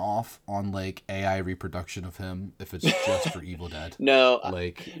sign off on like AI reproduction of him if it's just for Evil Dead. No,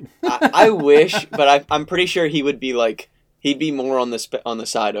 Like, I wish, but I'm pretty sure he would be like, he'd be more on the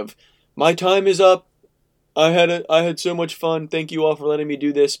side of, my time is up. I had so much fun. Thank you all for letting me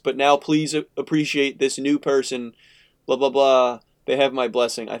do this, but now please appreciate this new person. Blah blah blah. They have my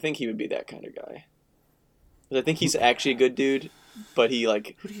blessing. I think he would be that kind of guy. 'Cause I think he's actually a good dude, but he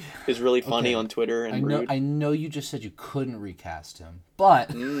like is really funny Okay. on Twitter and rude. I know you just said you couldn't recast him, but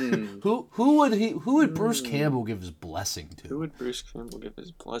Mm. who would Bruce Campbell give his blessing to? Who would Bruce Campbell give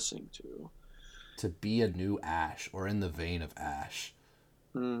his blessing to? To be a new Ash or in the vein of Ash?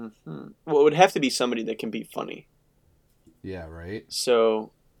 Hmm. Well, it would have to be somebody that can be funny. Yeah, right.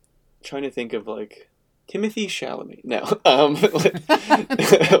 So, trying to think of like Timothy Chalamet. No,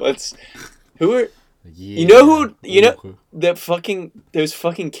 let's. Who are Yeah. those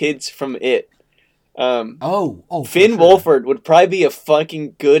fucking kids from It? Oh, for Finn sure. Wolfhard would probably be a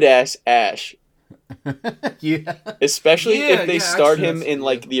fucking good ass Ash, Yeah. especially Yeah, if they yeah, start actually, him that's- in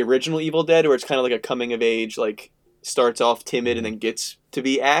like the original Evil Dead, where it's kind of like a coming of age, like starts off timid and then gets to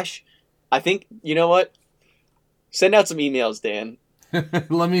be Ash. I think, you know what? Send out some emails, Dan.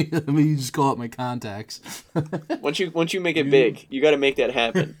 let me just call up my contacts. Once you make it big, you got to make that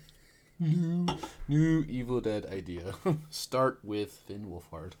happen. New Evil Dead idea. Start with Finn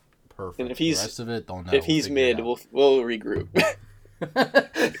Wolfhard. Perfect. And if he's- the rest of it, don't know. If he's Figure it mid, out. we'll regroup.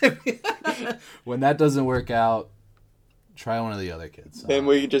 When that doesn't work out, try one of the other kids. Then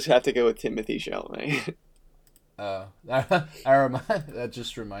we just have to go with Timothy Chalamet. That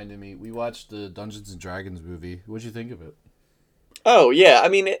just reminded me. We watched the Dungeons and Dragons movie. What'd you think of it? Oh yeah, I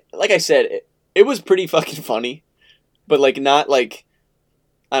mean, like I said, it was pretty fucking funny, but like not like,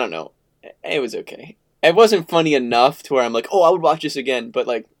 I don't know, it was okay. It wasn't funny enough to where I'm like, oh, I would watch this again. But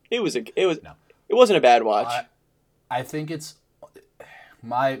like, it wasn't a bad watch. I think it's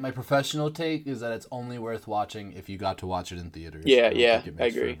my professional take is that it's only worth watching if you got to watch it in theaters. Yeah, don't yeah, think it I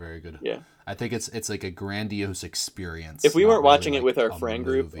makes for a agree. very good. Yeah. I think it's like a grandiose experience. If we not weren't really watching it like with our a friend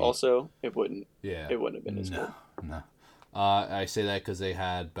group, movie. also, it wouldn't yeah, have been as good. No. I say that because they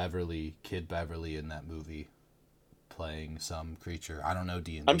had Kid Beverly in that movie, playing some creature. I don't know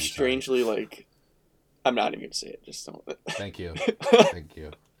D&D. I'm strangely like, I'm not even gonna say it. Just don't. Thank you. Thank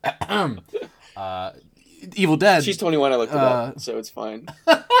you. Evil Dead. She's 21. I looked it up, so it's fine.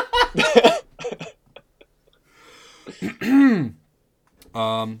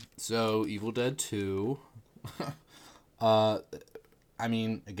 So Evil Dead 2. I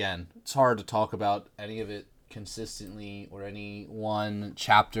mean, again, it's hard to talk about any of it consistently or any one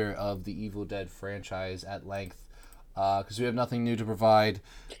chapter of the Evil Dead franchise at length because we have nothing new to provide.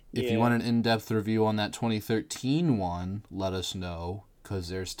 If you want an in-depth review on that 2013 one, let us know because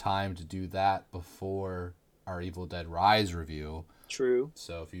there's time to do that before our Evil Dead Rise review. True.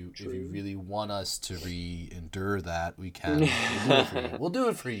 So if you really want us to endure that, we can. We'll do it for you. We'll do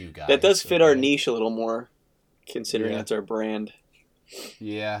it for you guys. That does fit our niche a little more, considering that's our brand.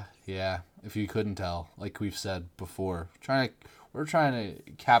 Yeah. If you couldn't tell, like we've said before, we're trying to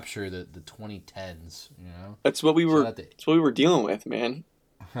capture the 2010s. You know, that's what we were dealing with, man.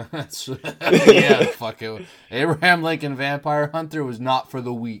 Yeah, fuck it. Abraham Lincoln Vampire Hunter was not for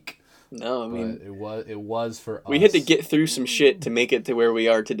the weak. No, I mean it was for us. We had to get through some shit to make it to where we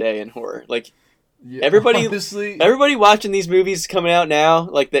are today in horror. Like everybody watching these movies coming out now,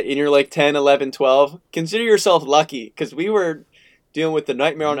 like that, and you're like 10, 11, 12, consider yourself lucky because we were dealing with the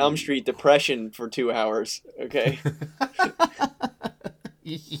Nightmare on Elm Street depression for 2 hours. Okay.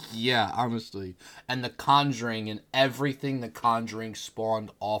 Yeah, honestly, and The Conjuring and everything The Conjuring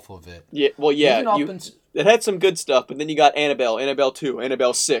spawned off of it. Yeah, well, yeah, it had some good stuff, but then you got Annabelle 2,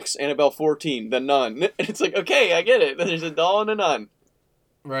 Annabelle 6, Annabelle 14, The Nun. And it's like, okay, I get it. There's a doll and a nun.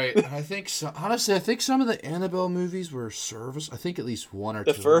 Right. I think so. Honestly, I think some of the Annabelle movies were serviceable. I think at least one or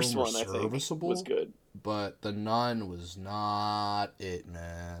two. The first one, I think, was good. But The Nun was not it,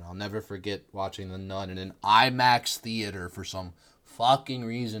 man. I'll never forget watching The Nun in an IMAX theater for some fucking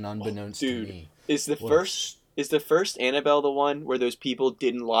reason unbeknownst to me. Is the first Annabelle the one where those people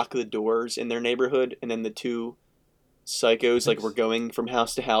didn't lock the doors in their neighborhood and then the two psychos were going from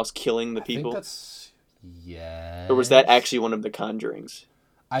house to house killing the people? Or was that actually one of the Conjurings?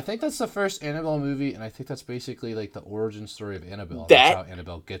 I think that's the first Annabelle movie, and I think that's basically like the origin story of Annabelle. That's how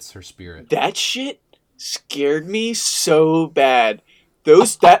Annabelle gets her spirit. That shit scared me so bad.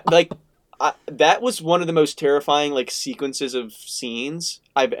 That was one of the most terrifying sequences of scenes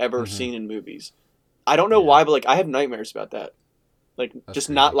I've ever seen in movies. I don't know why, but I have nightmares about that. That's just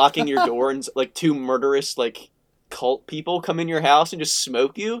crazy. Not locking your door and two murderous cult people come in your house and just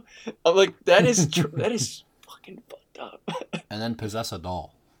smoke you. I'm like, that is fucking fucked up. And then possess a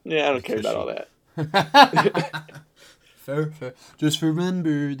doll. Yeah, I don't care about all that. Fair. Just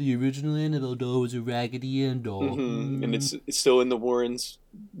remember, the original Annabelle doll was a Raggedy Ann doll. Mm-hmm. And it's still in the Warrens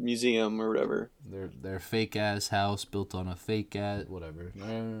Museum or whatever. Their fake ass house built on a fake ass whatever.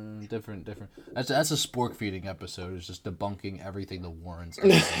 Different. That's a spork feeding episode. It's just debunking everything the Warrens are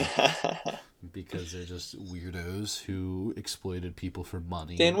because they're just weirdos who exploited people for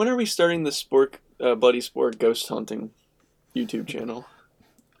money. Dan, when are we starting the Bloody Sport ghost hunting YouTube channel?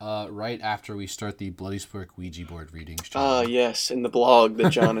 Right after we start the Bloody Spork Ouija board readings channel. Yes, in the blog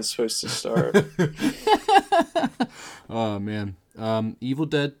that John is supposed to start. Oh, man. Evil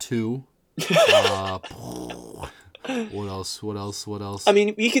Dead 2. What else? I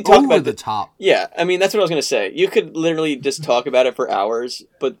mean, you could talk about the top. Yeah, I mean, that's what I was going to say. You could literally just talk about it for hours,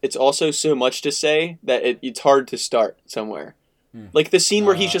 but it's also so much to say that it's hard to start somewhere. Like the scene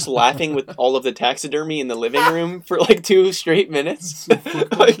where he's just laughing with all of the taxidermy in the living room for 2 straight minutes.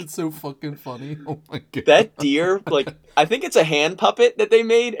 It's so fucking funny. Oh my god. That deer, I think it's a hand puppet that they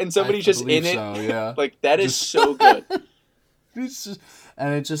made and somebody's just in it. So, yeah. That is so good.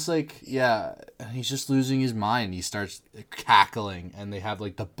 And it's just he's just losing his mind. He starts cackling and they have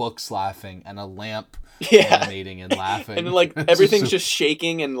the books laughing and a lamp animating and laughing. And then everything's just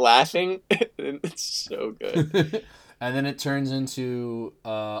shaking and laughing. It's so good. And then it turns into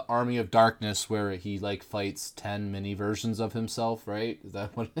Army of Darkness, where he fights 10 mini versions of himself. Right? Is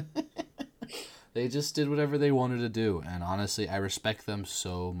that what? They just did whatever they wanted to do, and honestly, I respect them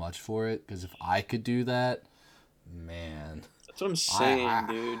so much for it. Because if I could do that, man, that's what I'm saying,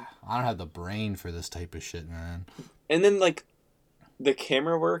 dude. I don't have the brain for this type of shit, man. And then the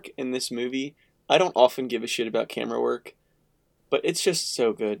camera work in this movie, I don't often give a shit about camera work, but it's just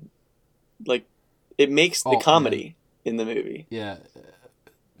so good. It makes the comedy. In the movie. Yeah.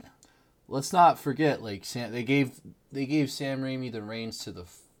 Let's not forget, they gave Sam Raimi the reins to the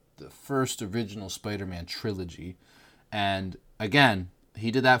first original Spider-Man trilogy. And again, he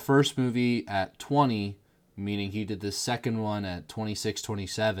did that first movie at 20, meaning he did the second one at 26,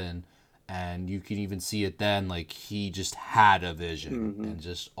 27, and you can even see it then, he just had a vision and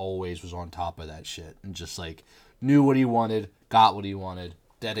just always was on top of that shit and just knew what he wanted, got what he wanted,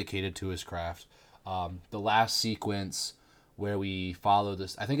 dedicated to his craft. The last sequence where we follow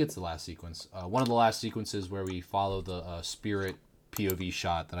this, I think it's the last sequence. One of the last sequences where we follow the spirit POV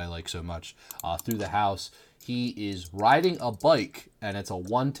shot that I like so much through the house. He is riding a bike, and it's a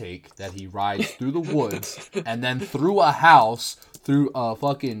one take that he rides through the woods and then through a house, through a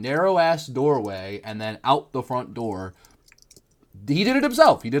fucking narrow ass doorway, and then out the front door. He did it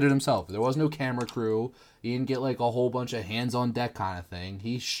himself. There was no camera crew. He didn't get like a whole bunch of hands on deck kind of thing.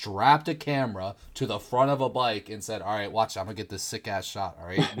 He strapped a camera to the front of a bike and said, "All right, watch, I'm gonna get this sick ass shot. All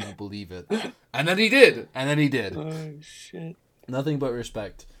right, you won't believe it." And then he did. Oh shit! Nothing but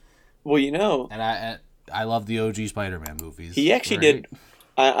respect. Well, you know, And I love the OG Spider-Man movies. he actually did.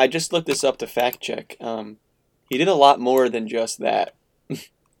 I just looked this up to fact check. He did a lot more than just that.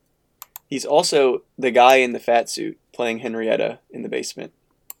 He's also the guy in the fat suit playing Henrietta in the basement.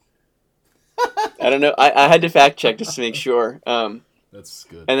 I don't know. I had to fact check just to make sure. That's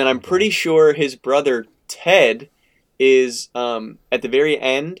good. And then I'm pretty sure his brother Ted is at the very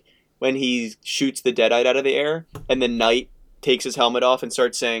end when he shoots the Deadite out of the air, and then Knight takes his helmet off and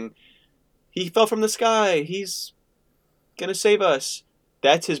starts saying, "He fell from the sky. He's gonna save us."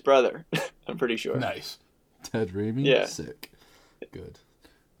 That's his brother. I'm pretty sure. Nice. Ted Raimi? Yeah. Sick. Good.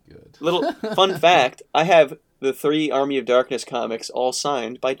 Little fun fact, I have the 3 Army of Darkness comics all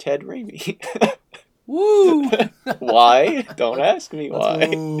signed by Ted Raimi. Woo! Why? Don't ask me why.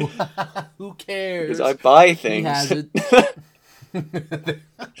 Who cares? Because I buy things. He has it.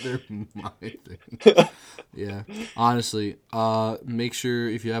 They're my thing. Yeah. Honestly, make sure,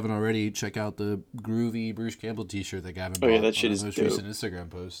 if you haven't already, check out the groovy Bruce Campbell t-shirt that Gavin bought. Oh yeah, that shit on is the most dope. recent Instagram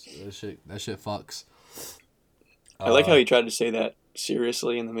post. That shit fucks. I like how he tried to say that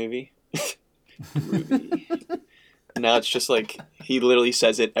seriously in the movie. Groovy. Now it's just like he literally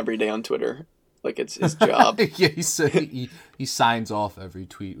says it every day on Twitter, like it's his job. Yeah, he signs off every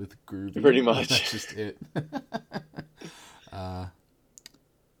tweet with groovy. Pretty much. That's just it. I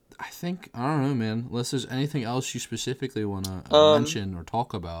think, I don't know, man. Unless there's anything else you specifically want to mention or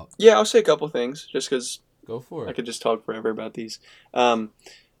talk about. Yeah, I'll say a couple things just because Go for it. I could just talk forever about these.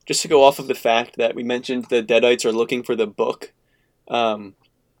 Just to go off of the fact that we mentioned the Deadites are looking for the book.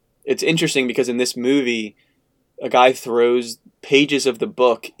 It's interesting because in this movie, a guy throws pages of the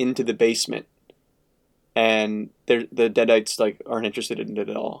book into the basement, and the Deadites like aren't interested in it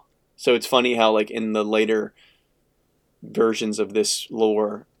at all. So it's funny how like in the later versions of this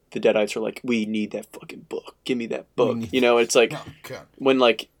lore, the Deadites are like, "We need that fucking book. Give me that book." You know, it's like when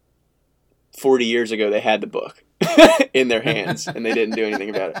like 40 years ago they had the book in their hands and they didn't do anything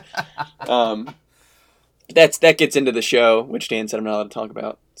about it. That gets into the show, which Dan said I'm not allowed to talk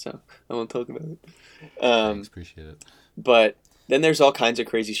about, so I won't talk about it. Thanks, appreciate it. But then there's all kinds of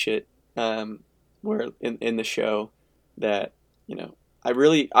crazy shit where in the show that, you know, I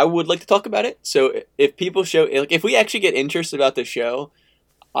would like to talk about it. So if people if we actually get interest about the show,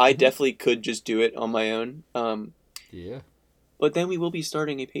 I definitely could just do it on my own. Yeah. But then we will be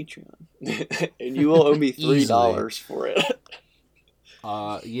starting a Patreon, and you will owe me $3 for it.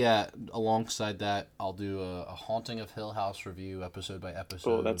 Yeah. Alongside that, I'll do a Haunting of Hill House review, episode by episode.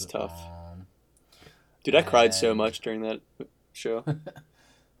 Oh, that's tough. Dude, I cried so much during that show.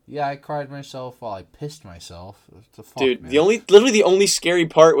 Yeah, I cried myself while I pissed myself. Dude, man. Literally the only scary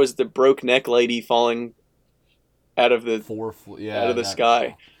part was the broke neck lady falling out of the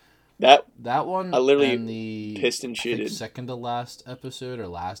sky. That one, I literally and the pissed and shitted. Second to last episode or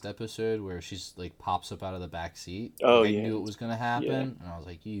last episode where she's like pops up out of the back seat. Oh, I yeah. knew it was gonna happen, and I was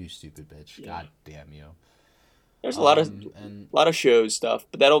like, "You stupid bitch! Yeah. God damn you!" There's a lot of shows stuff,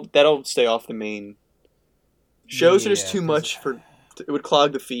 but that'll stay off the main. Shows are just too much for. It would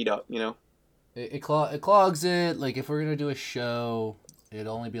clog the feed up, you know. It clogs it. Like if we're gonna do a show, it'd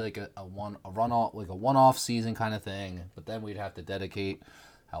only be like a one-off season kind of thing. But then we'd have to dedicate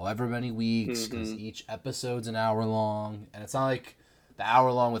however many weeks because each episode's an hour long, and it's not like the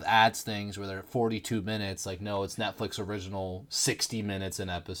hour long with ads things where they're 42 minutes. Like no, it's Netflix original 60 minutes an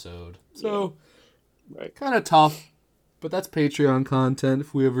episode. So kind of tough, but that's Patreon content.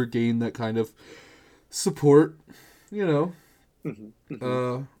 If we ever gain that kind of support, you know.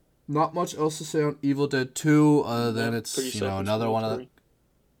 Not much else to say on Evil Dead 2 other than it's another one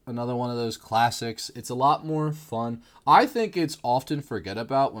of those classics. It's a lot more fun. I think it's often forget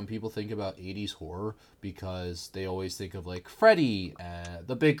about when people think about 80s horror because they always think of like Freddy,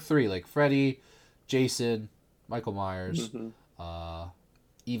 the big three, like Freddy, Jason, Michael Myers.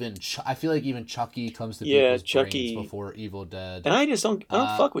 Even I feel like even Chucky comes to people's brains before Evil Dead. And I don't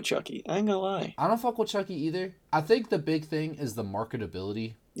fuck with Chucky. I ain't gonna lie. I don't fuck with Chucky either. I think the big thing is the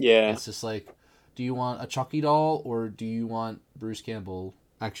marketability. Yeah. It's just like, do you want a Chucky doll or do you want Bruce Campbell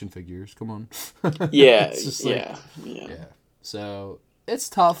action figures? Come on. Yeah. It's just yeah. So it's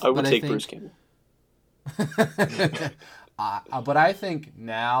tough. I would take Bruce Campbell. But I think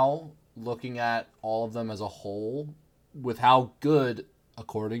now, looking at all of them as a whole, with how good,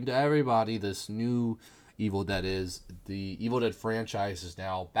 according to everybody, this new Evil Dead is, the Evil Dead franchise is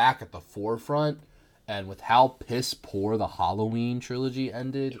now back at the forefront. And with how piss poor the Halloween trilogy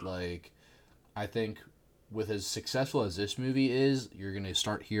ended, like, I think with as successful as this movie is, you're going to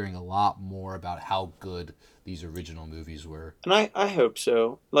start hearing a lot more about how good these original movies were. And I hope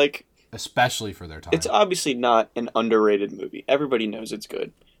so. Like, especially for their time. It's obviously not an underrated movie. Everybody knows it's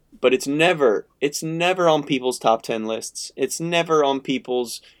good. But it's never on people's top 10 lists. It's never on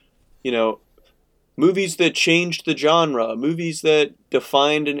people's, movies that changed the genre, movies that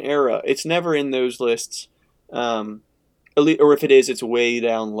defined an era. It's never in those lists. Or if it is, it's way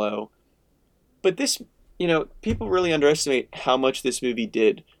down low. But this, people really underestimate how much this movie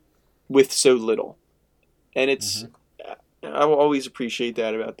did with so little. And it's, I will always appreciate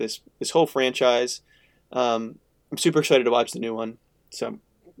that about this whole franchise. I'm super excited to watch the new one. So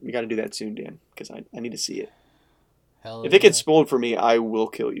we got to do that soon, Dan, because I need to see it. If it gets spoiled for me, I will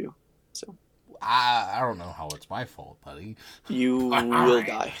kill you. So I don't know how it's my fault, buddy. You will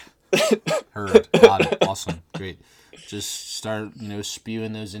die. Heard. Got it. Awesome. Great. Just start,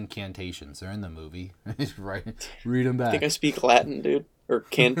 spewing those incantations. They're in the movie. Right. Read them back. I think I speak Latin, dude. Or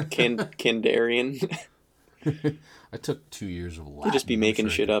Kandarian. I took 2 years of Latin. You just be making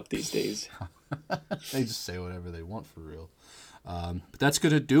shit up these days. They just say whatever they want for real. But that's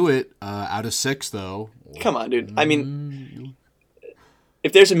going to do it. Out of 6, though. Come on, dude. I mean,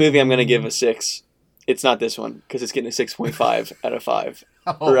 if there's a movie I'm going to give a 6, it's not this one, because it's getting a 6.5 out of 5.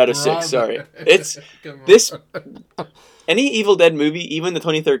 Or out of 6, sorry. It's this. Any Evil Dead movie, even the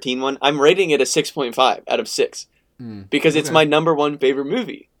 2013 one, I'm rating it a 6.5 out of 6. Because it's my number one favorite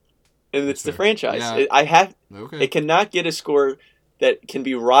movie. And it's the franchise. Yeah. It cannot get a score that can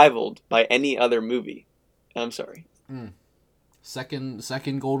be rivaled by any other movie. I'm sorry.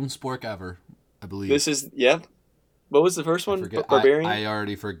 Second Golden Spork ever, I believe. This is, What was the first one? Barbarian? I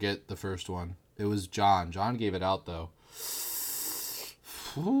already forget the first one. It was John. John gave it out, though.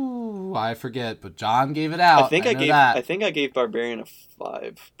 Ooh, I forget, but John gave it out. I think I gave Barbarian a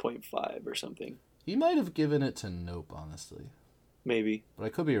 5.5 or something. He might have given it to Nope, honestly. Maybe. But I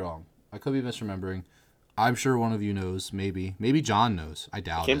could be wrong. I could be misremembering. I'm sure one of you knows, maybe. Maybe John knows. I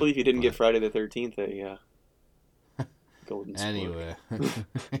doubt it. I can't believe you didn't get Friday the 13th a Golden Spork. Anyway.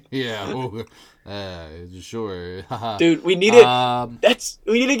 Yeah. Sure. Dude, we need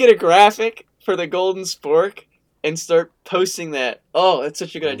we need to get a graphic for the Golden Spork and start posting that. Oh, that's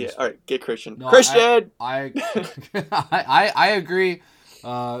such a good idea. All right, get Christian. No, Christian! I agree.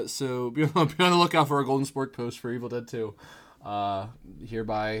 So be on the lookout for a Golden Spork post for Evil Dead 2.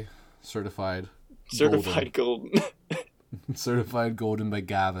 Hereby certified golden. Certified golden by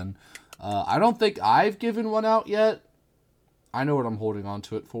Gavin. I don't think I've given one out yet. I know what I'm holding on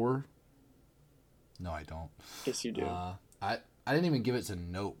to it for. No, I don't. Yes, you do. I didn't even give it to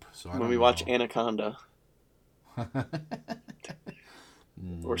Nope. So when we watch Anaconda.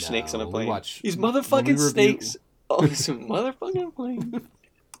 Or Snakes on a Plane. These motherfucking snakes. Oh, some motherfucking plane.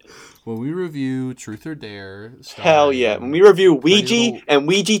 When we review Truth or Dare... Hell yeah. When we review Ouija and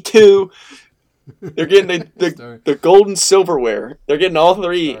Ouija 2, they're getting the golden silverware. They're getting all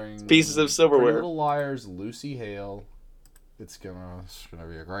 3 pieces of silverware. Little Liars, Lucy Hale. It's gonna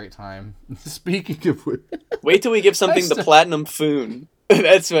be a great time. Speaking of which... Wait till we give something the Platinum Foon.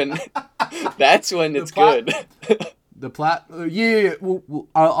 That's when it's good. Yeah. Well,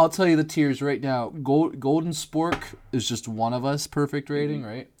 I'll tell you the tiers right now. Golden Spork is just one of us. Perfect rating,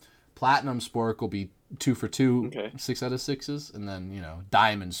 right? Platinum Spork will be 2 for 2, okay. 6 out of 6s, and then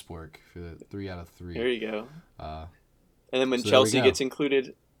Diamond Spork for the 3 out of 3. There you go. And then when Chelsea gets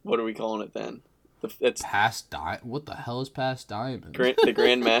included, what are we calling it then? That's What the hell is past Diamond? The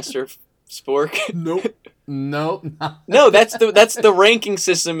Grandmaster Spork. Nope. No, that's the ranking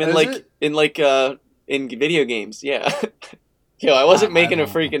system in in video games. Yeah. Yo, I wasn't making a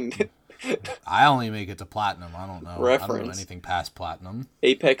freaking. I only make it to Platinum. I don't know. Reference. I don't know anything past Platinum.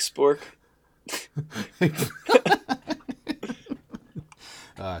 Apex Spork.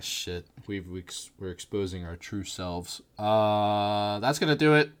 Shit. We're exposing our true selves. That's gonna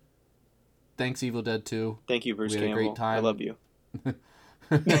do it. Thanks, Evil Dead 2. Thank you, Bruce Campbell. We had a great time. I love you.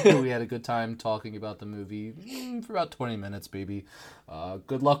 We had a good time talking about the movie for about 20 minutes, baby.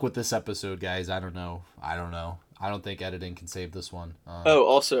 Good luck with this episode, guys. I don't know. I don't think editing can save this one.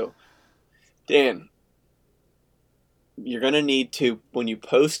 Also, Dan, you're going to need to, when you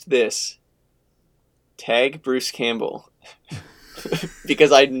post this, tag Bruce Campbell.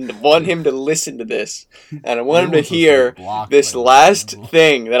 Because I want him to listen to this. And I want him to hear this last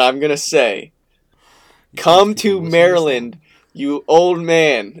thing that I'm going to say. Come People to listen Maryland, you old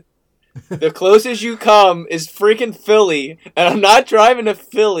man. The closest you come is freaking Philly, and I'm not driving to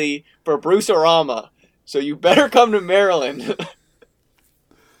Philly for Bruce-orama. So you better come to Maryland.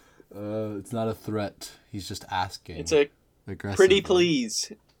 It's not a threat. He's just asking. It's a aggressively. pretty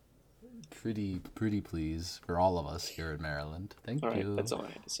please. Pretty please for all of us here in Maryland. Thank All right, you. that's all I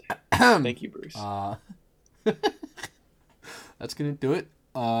had to say. Thank you, Bruce. That's gonna do it.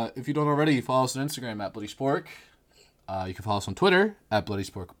 If you don't already, follow us on Instagram at Bloody Spork. You can follow us on Twitter at Bloody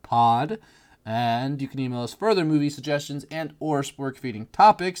Spork Pod, and you can email us further movie suggestions and or spork feeding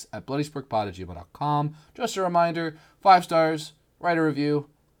topics at bloodysporkpod@gmail.com. Just a reminder: 5 stars, write a review,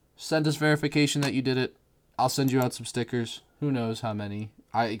 send us verification that you did it. I'll send you out some stickers. Who knows how many?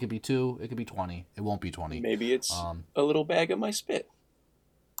 It could be 2. It could be 20. It won't be 20. Maybe it's a little bag of my spit.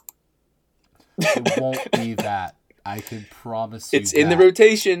 It won't be that. I can promise you It's in the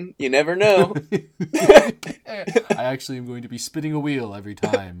rotation. You never know. I actually am going to be spinning a wheel every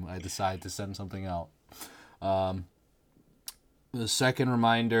time I decide to send something out. The second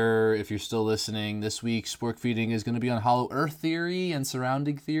reminder, if you're still listening, this week Spork Feeding is going to be on Hollow Earth theory and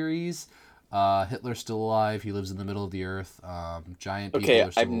surrounding theories. Hitler's still alive. He lives in the middle of the earth. Giant people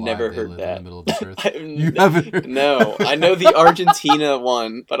are still I've alive. never They heard live that. in the middle of this earth. You haven't heard No, I know the Argentina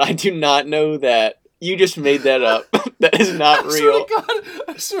one, but I do not know that. You just made that up. That is not real.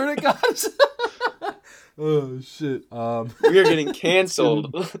 I swear to God. Oh, shit. We are getting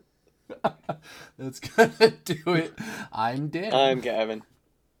canceled. That's gonna do it. I'm Dan. I'm Gavin.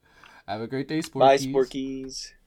 Have a great day, Sporkies. Bye, Sporkies.